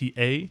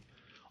MOSTA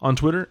on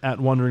Twitter at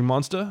Wandering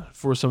Monster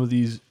for some of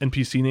these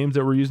NPC names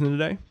that we're using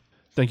today.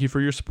 Thank you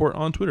for your support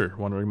on Twitter,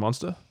 Wandering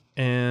Monster.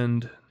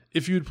 And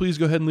if you would please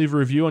go ahead and leave a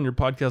review on your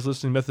podcast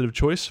listening method of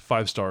choice,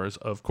 5 stars,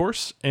 of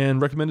course, and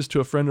recommend us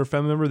to a friend or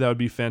family member, that would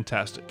be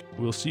fantastic.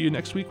 We'll see you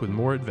next week with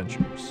more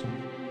adventures.